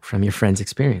share from your friend's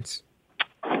experience?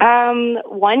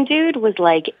 One dude was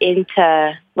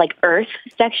into earth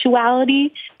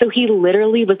sexuality, so he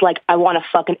literally was like, "I want to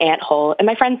fuck an ant hole," and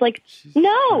my friend's like,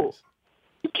 "No,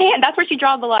 you can't." That's where she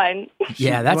draws the line.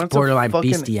 Yeah, that's wants a borderline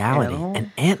fucking bestiality. animal?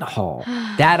 An ant hole.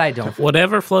 That I don't.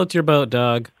 Whatever floats your boat,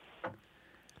 dog.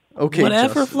 Okay,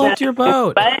 Whatever Justin. floats your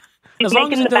boat. But he's As long as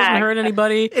making it the doesn't bag. hurt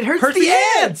anybody. It hurts the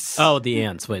ants. Oh, the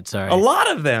ants. Wait, sorry. A lot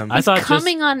of them. I thought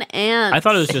Coming on ants. I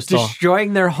thought it was just the.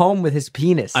 Destroying their home with his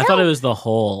penis. I thought it was the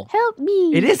hole. Help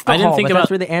me. It is the I didn't hole, think but about- that's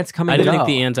where the ants come and I didn't go. think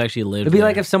the ants actually lived. It'd be there.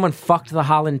 like if someone fucked the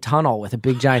Holland Tunnel with a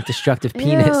big, giant, destructive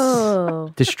penis.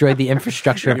 Ew. Destroyed the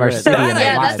infrastructure of our city and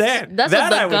That our I lives. understand. That's That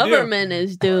what I the would do. government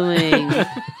is doing.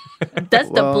 That's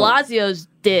de Well- Blasio's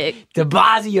dick. De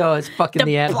Blasio is fucking De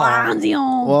the ant hole.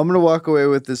 Blasio. Well, I'm gonna walk away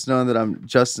with this knowing that I'm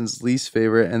Justin's least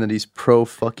favorite and that he's pro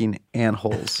fucking ant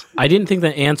holes. I didn't think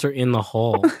the ants are in the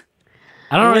hole.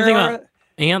 I don't know anything Where about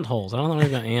ant holes. I don't know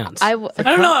anything about ants. I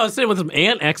don't know. I was sitting with some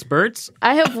ant experts.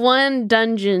 I have one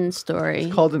dungeon story.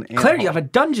 It's called an ant Claire, hole. you have a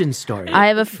dungeon story. I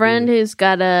have a friend who's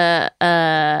got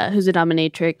who's a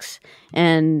dominatrix,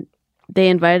 and they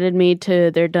invited me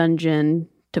to their dungeon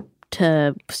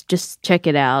to just check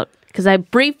it out because I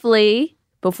briefly,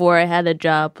 before I had a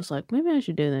job, was like, maybe I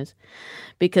should do this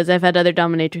because I've had other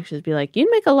dominatrixes be like,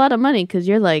 you'd make a lot of money because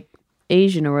you're like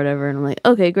Asian or whatever, and I'm like,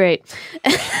 okay, great.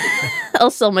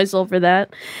 I'll sell my soul for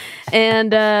that.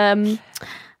 And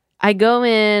I go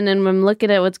in and I'm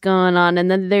looking at what's going on, and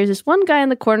then there's this one guy in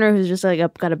the corner who's just like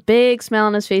got a big smile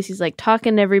on his face. He's like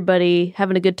talking to everybody,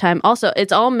 having a good time. Also,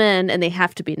 it's all men, and they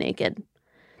have to be naked.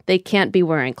 They can't be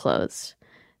wearing clothes.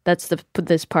 That's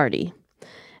this party,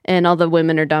 and all the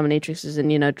women are dominatrixes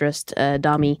and dressed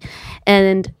dommy.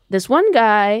 And this one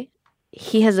guy,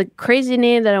 he has a crazy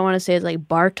name that I want to say is like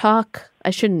Bartok.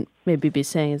 I shouldn't maybe be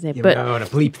saying his name, Yeah, but I want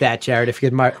to bleep that, Jared. If you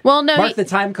could mark, Well, no, mark the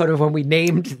time code of when we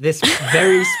named this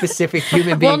very specific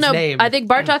human being's name. I think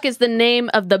Bartok is the name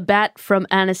of the bat from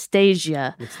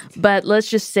Anastasia. But let's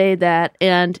just say that.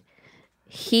 And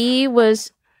he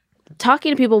was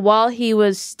talking to people while he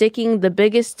was sticking the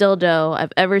biggest dildo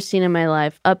I've ever seen in my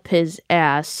life up his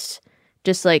ass.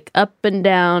 Just like up and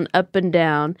down, up and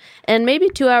down. And maybe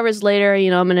 2 hours later,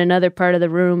 I'm in another part of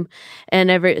the room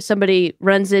and somebody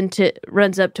runs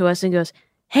up to us and goes,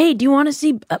 "Hey, do you want to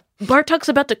see Bartok's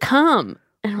about to come?"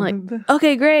 And I'm like,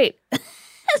 "Okay, great." So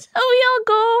we all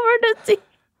go over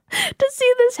to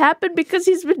see this happen because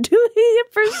he's been doing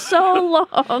it for so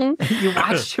long. You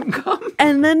watched him come?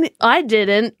 And then I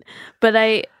didn't, but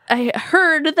I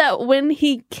heard that when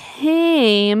he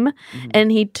came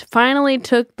and he finally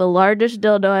took the largest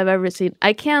dildo I've ever seen.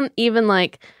 I can't even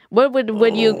what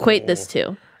would you equate this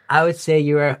to? I would say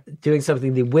you are doing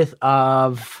something the width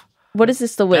of... What is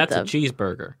this the width That's of? a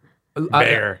cheeseburger.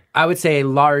 Bear. I would say a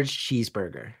large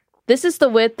cheeseburger. This is the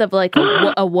width of like a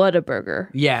Whataburger.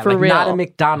 Yeah, for like real. not a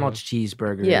McDonald's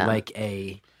cheeseburger. Yeah. Like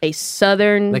a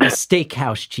southern... like a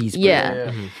steakhouse cheeseburger.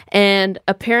 Yeah. And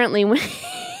apparently when he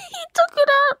took it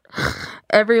out,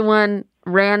 everyone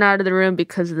ran out of the room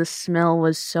because the smell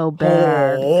was so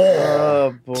bad.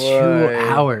 Oh boy. 2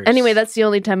 hours. Anyway, that's the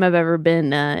only time I've ever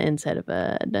been inside of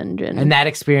a dungeon. And that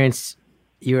experience,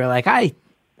 you were like, I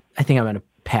think I'm going to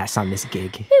pass on this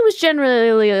gig. It was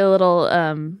generally a little,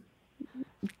 and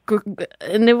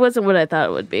it wasn't what I thought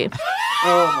it would be.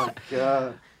 Oh my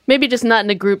god. Maybe just not in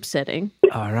a group setting.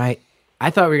 All right. I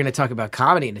thought we were going to talk about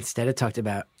comedy, and instead it talked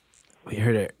about, we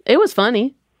heard it. It was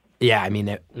funny. Yeah, I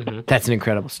mean, that's an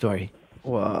incredible story.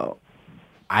 Wow.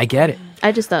 I get it.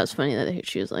 I just thought it was funny that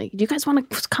she was like, "Do you guys want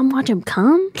to come watch him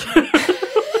come?"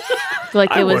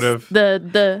 Like it was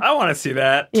the. I want to see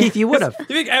that. Keith, you would have. You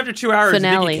think after 2 hours,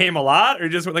 Finale. you think he came a lot, or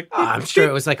just like? Oh, I'm sure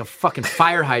it was like a fucking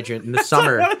fire hydrant in the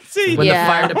summer when the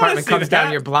fire department comes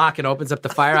down your block and opens up the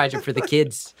fire hydrant for the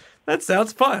kids. That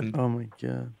sounds fun. Oh my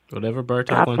god. Whatever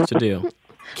Bartok wants to do.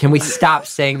 Can we stop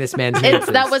saying this man's name?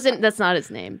 That's not his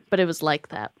name, but it was like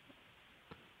that.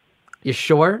 You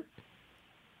sure?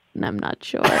 And I'm not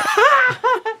sure.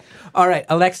 All right,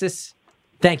 Alexis,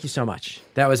 thank you so much.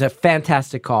 That was a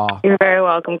fantastic call. You're very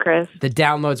welcome, Chris. The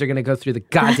downloads are going to go through the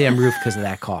goddamn roof because of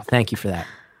that call. Thank you for that.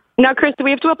 Now, Chris, do we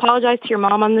have to apologize to your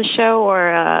mom on the show,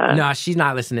 or? No, she's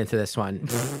not listening to this one.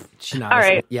 She's not. All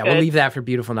listening. right, Yeah, good. we'll leave that for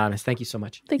Beautiful Anonymous. Thank you so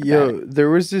much. There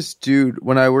was this dude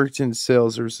when I worked in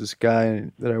sales. There was this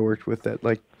guy that I worked with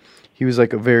that he was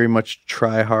like a very much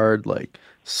try hard, like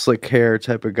slick hair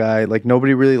type of guy. Like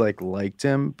nobody really liked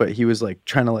him, but he was like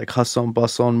trying to like hustle and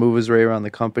bustle and move his way around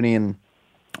the company. And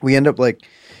we end up like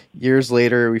years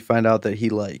later, we find out that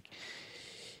he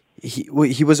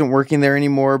wasn't working there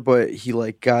anymore, but he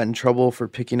like got in trouble for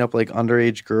picking up like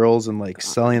underage girls and like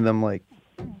selling them like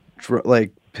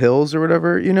pills or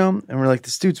whatever, you know? And we're like,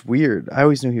 this dude's weird. I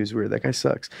always knew he was weird. That guy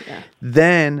sucks. Yeah.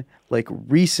 Then like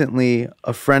recently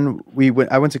I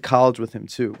went to college with him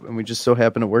too. And we just so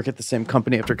happened to work at the same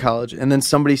company after college. And then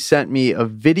somebody sent me a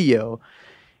video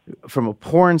from a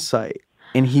porn site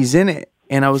and he's in it.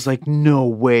 And I was like, no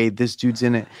way, this dude's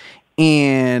in it.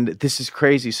 And this is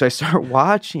crazy. So I start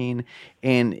watching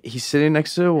and he's sitting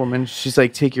next to a woman. She's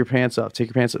like, take your pants off. Take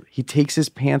your pants off. He takes his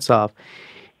pants off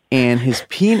and his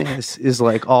penis is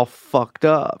like all fucked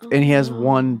up and he has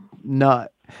one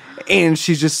nut. And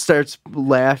she just starts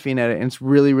laughing at it and it's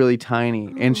really, really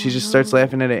tiny. And she just starts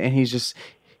laughing at it and he's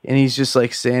just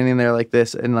like standing there like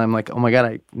this. And I'm like, oh my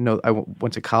God, I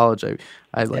went to college.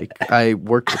 I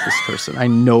worked with this person. I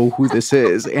know who this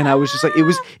is. And I was just like,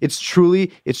 it's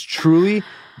truly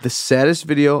the saddest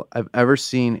video I've ever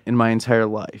seen in my entire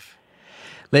life.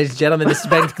 Ladies and gentlemen, this has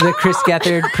been the Chris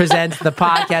Gethard Presents the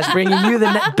podcast, bringing you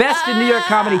the best in New York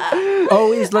comedy.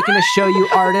 Always looking to show you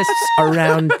artists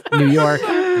around New York,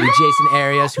 the adjacent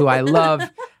areas who I love.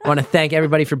 I want to thank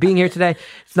everybody for being here today.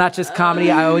 It's not just comedy.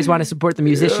 I always want to support the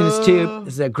musicians too.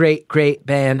 This is a great, great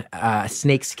band,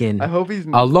 Snakeskin. I hope he's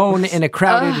Alone in a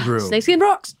Crowded Room. Snakeskin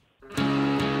rocks.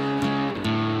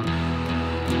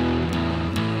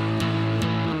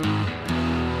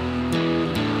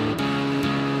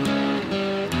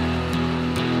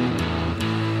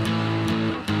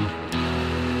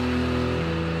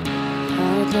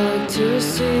 I'd like to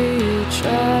see you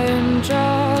try and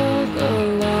draw the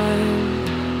line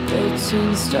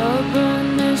between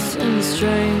stubbornness and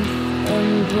strength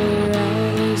and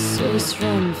paralysis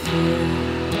from fear.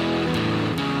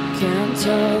 Can't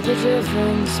tell the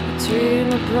difference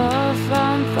between a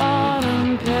profound thought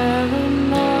and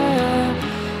paranoia.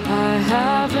 I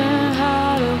haven't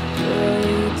had a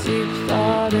really deep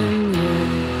thought in years.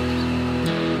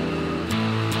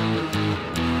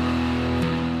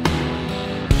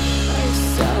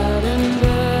 Sat in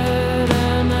bed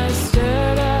and I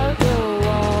stared at the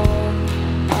wall.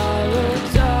 I wrote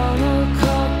down a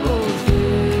couple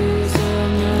things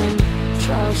and then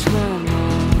trashed them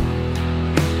all.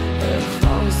 It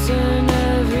falls in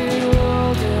every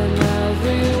world and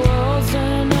every world's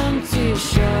an empty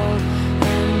shell.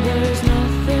 And there's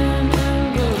nothing in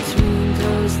between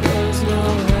 'cause there's no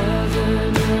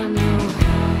heaven and no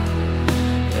hell.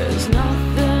 There's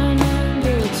nothing in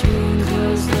between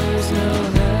 'cause there's no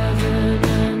heaven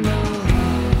and no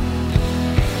hell.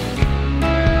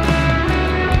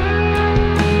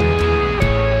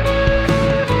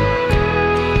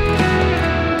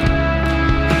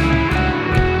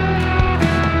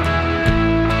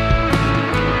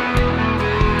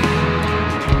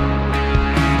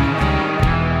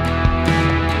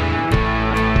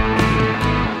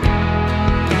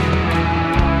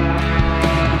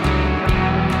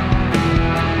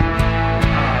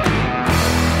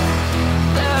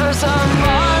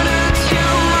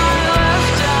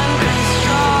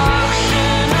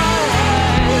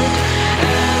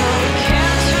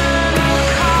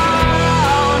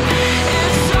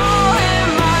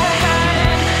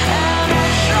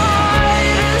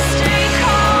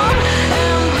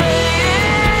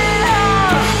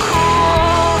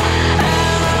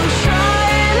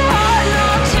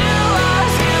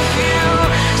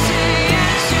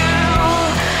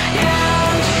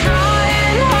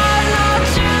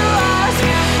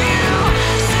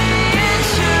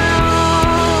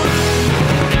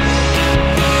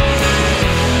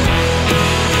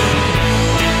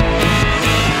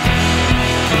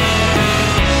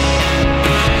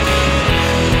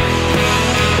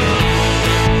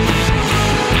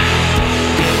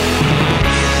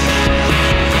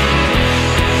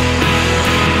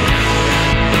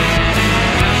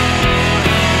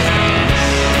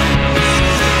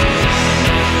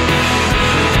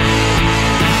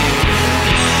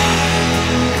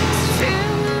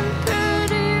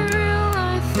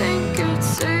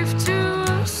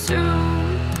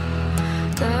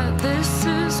 that this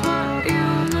is what you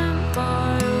meant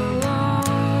by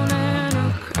alone in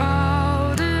a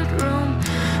crowded room.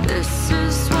 This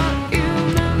is what you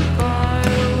meant by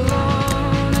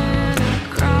alone in a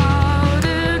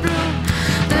crowded room.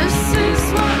 This is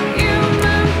what you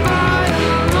meant by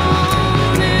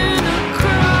alone in a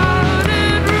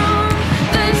crowded room.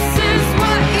 This is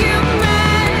what you meant.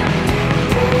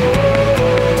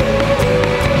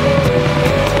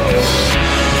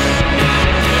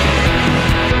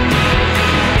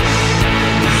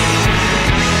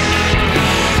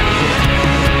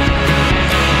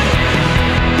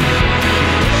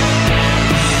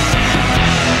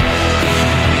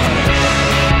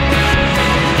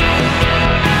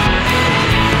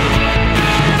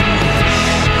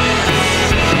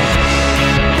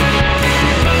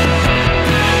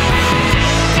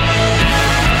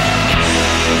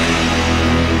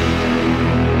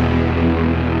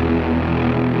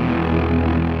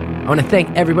 I want to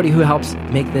thank everybody who helps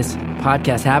make this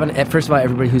podcast happen. First of all,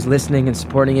 everybody who's listening and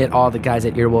supporting it, all the guys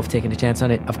at Earwolf taking a chance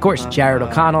on it. Of course, Jared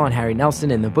O'Connell and Harry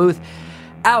Nelson in the booth.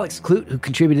 Alex Clute, who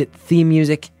contributed theme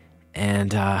music.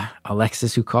 And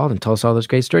Alexis, who called and told us all those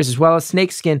great stories, as well as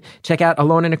Snakeskin. Check out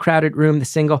Alone in a Crowded Room, the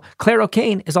single. Clare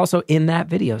O'Kane is also in that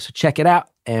video, so check it out,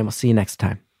 and we'll see you next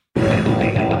time.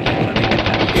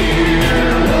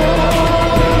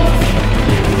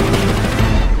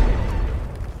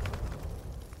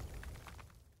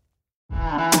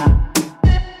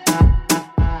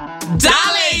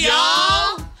 Dale,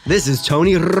 y'all! This is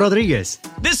Tony Rodriguez.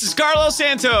 This is Carlos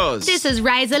Santos. This is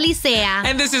Riza Licea.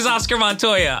 And this is Oscar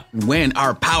Montoya. When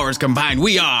our powers combine,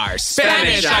 we are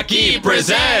Spanish Aquí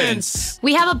Presents.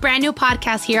 We have a brand new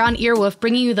podcast here on Earwolf,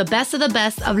 bringing you the best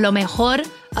of lo mejor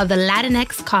of the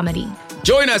Latinx comedy.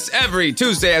 Join us every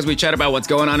Tuesday as we chat about what's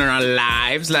going on in our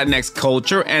lives, Latinx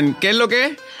culture, and ¿qué es lo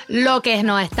que? Lo que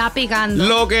nos está picando.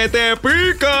 Lo que te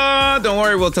pica. Don't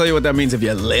worry, we'll tell you what that means if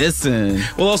you listen.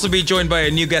 We'll also be joined by a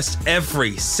new guest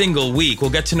every single week. We'll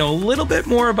get to know a little bit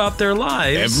more about their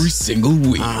lives. Every single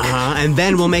week. And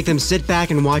then we'll make them sit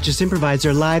back and watch us improvise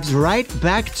their lives right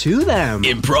back to them.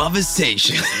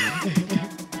 Improvisation.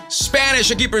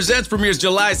 Spanish Aquí Presents premieres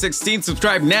July 16th.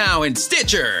 Subscribe now in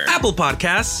Stitcher, Apple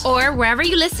Podcasts, Or wherever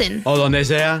you listen. O donde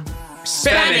sea.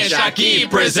 Spanish Aquí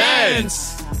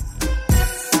Presents.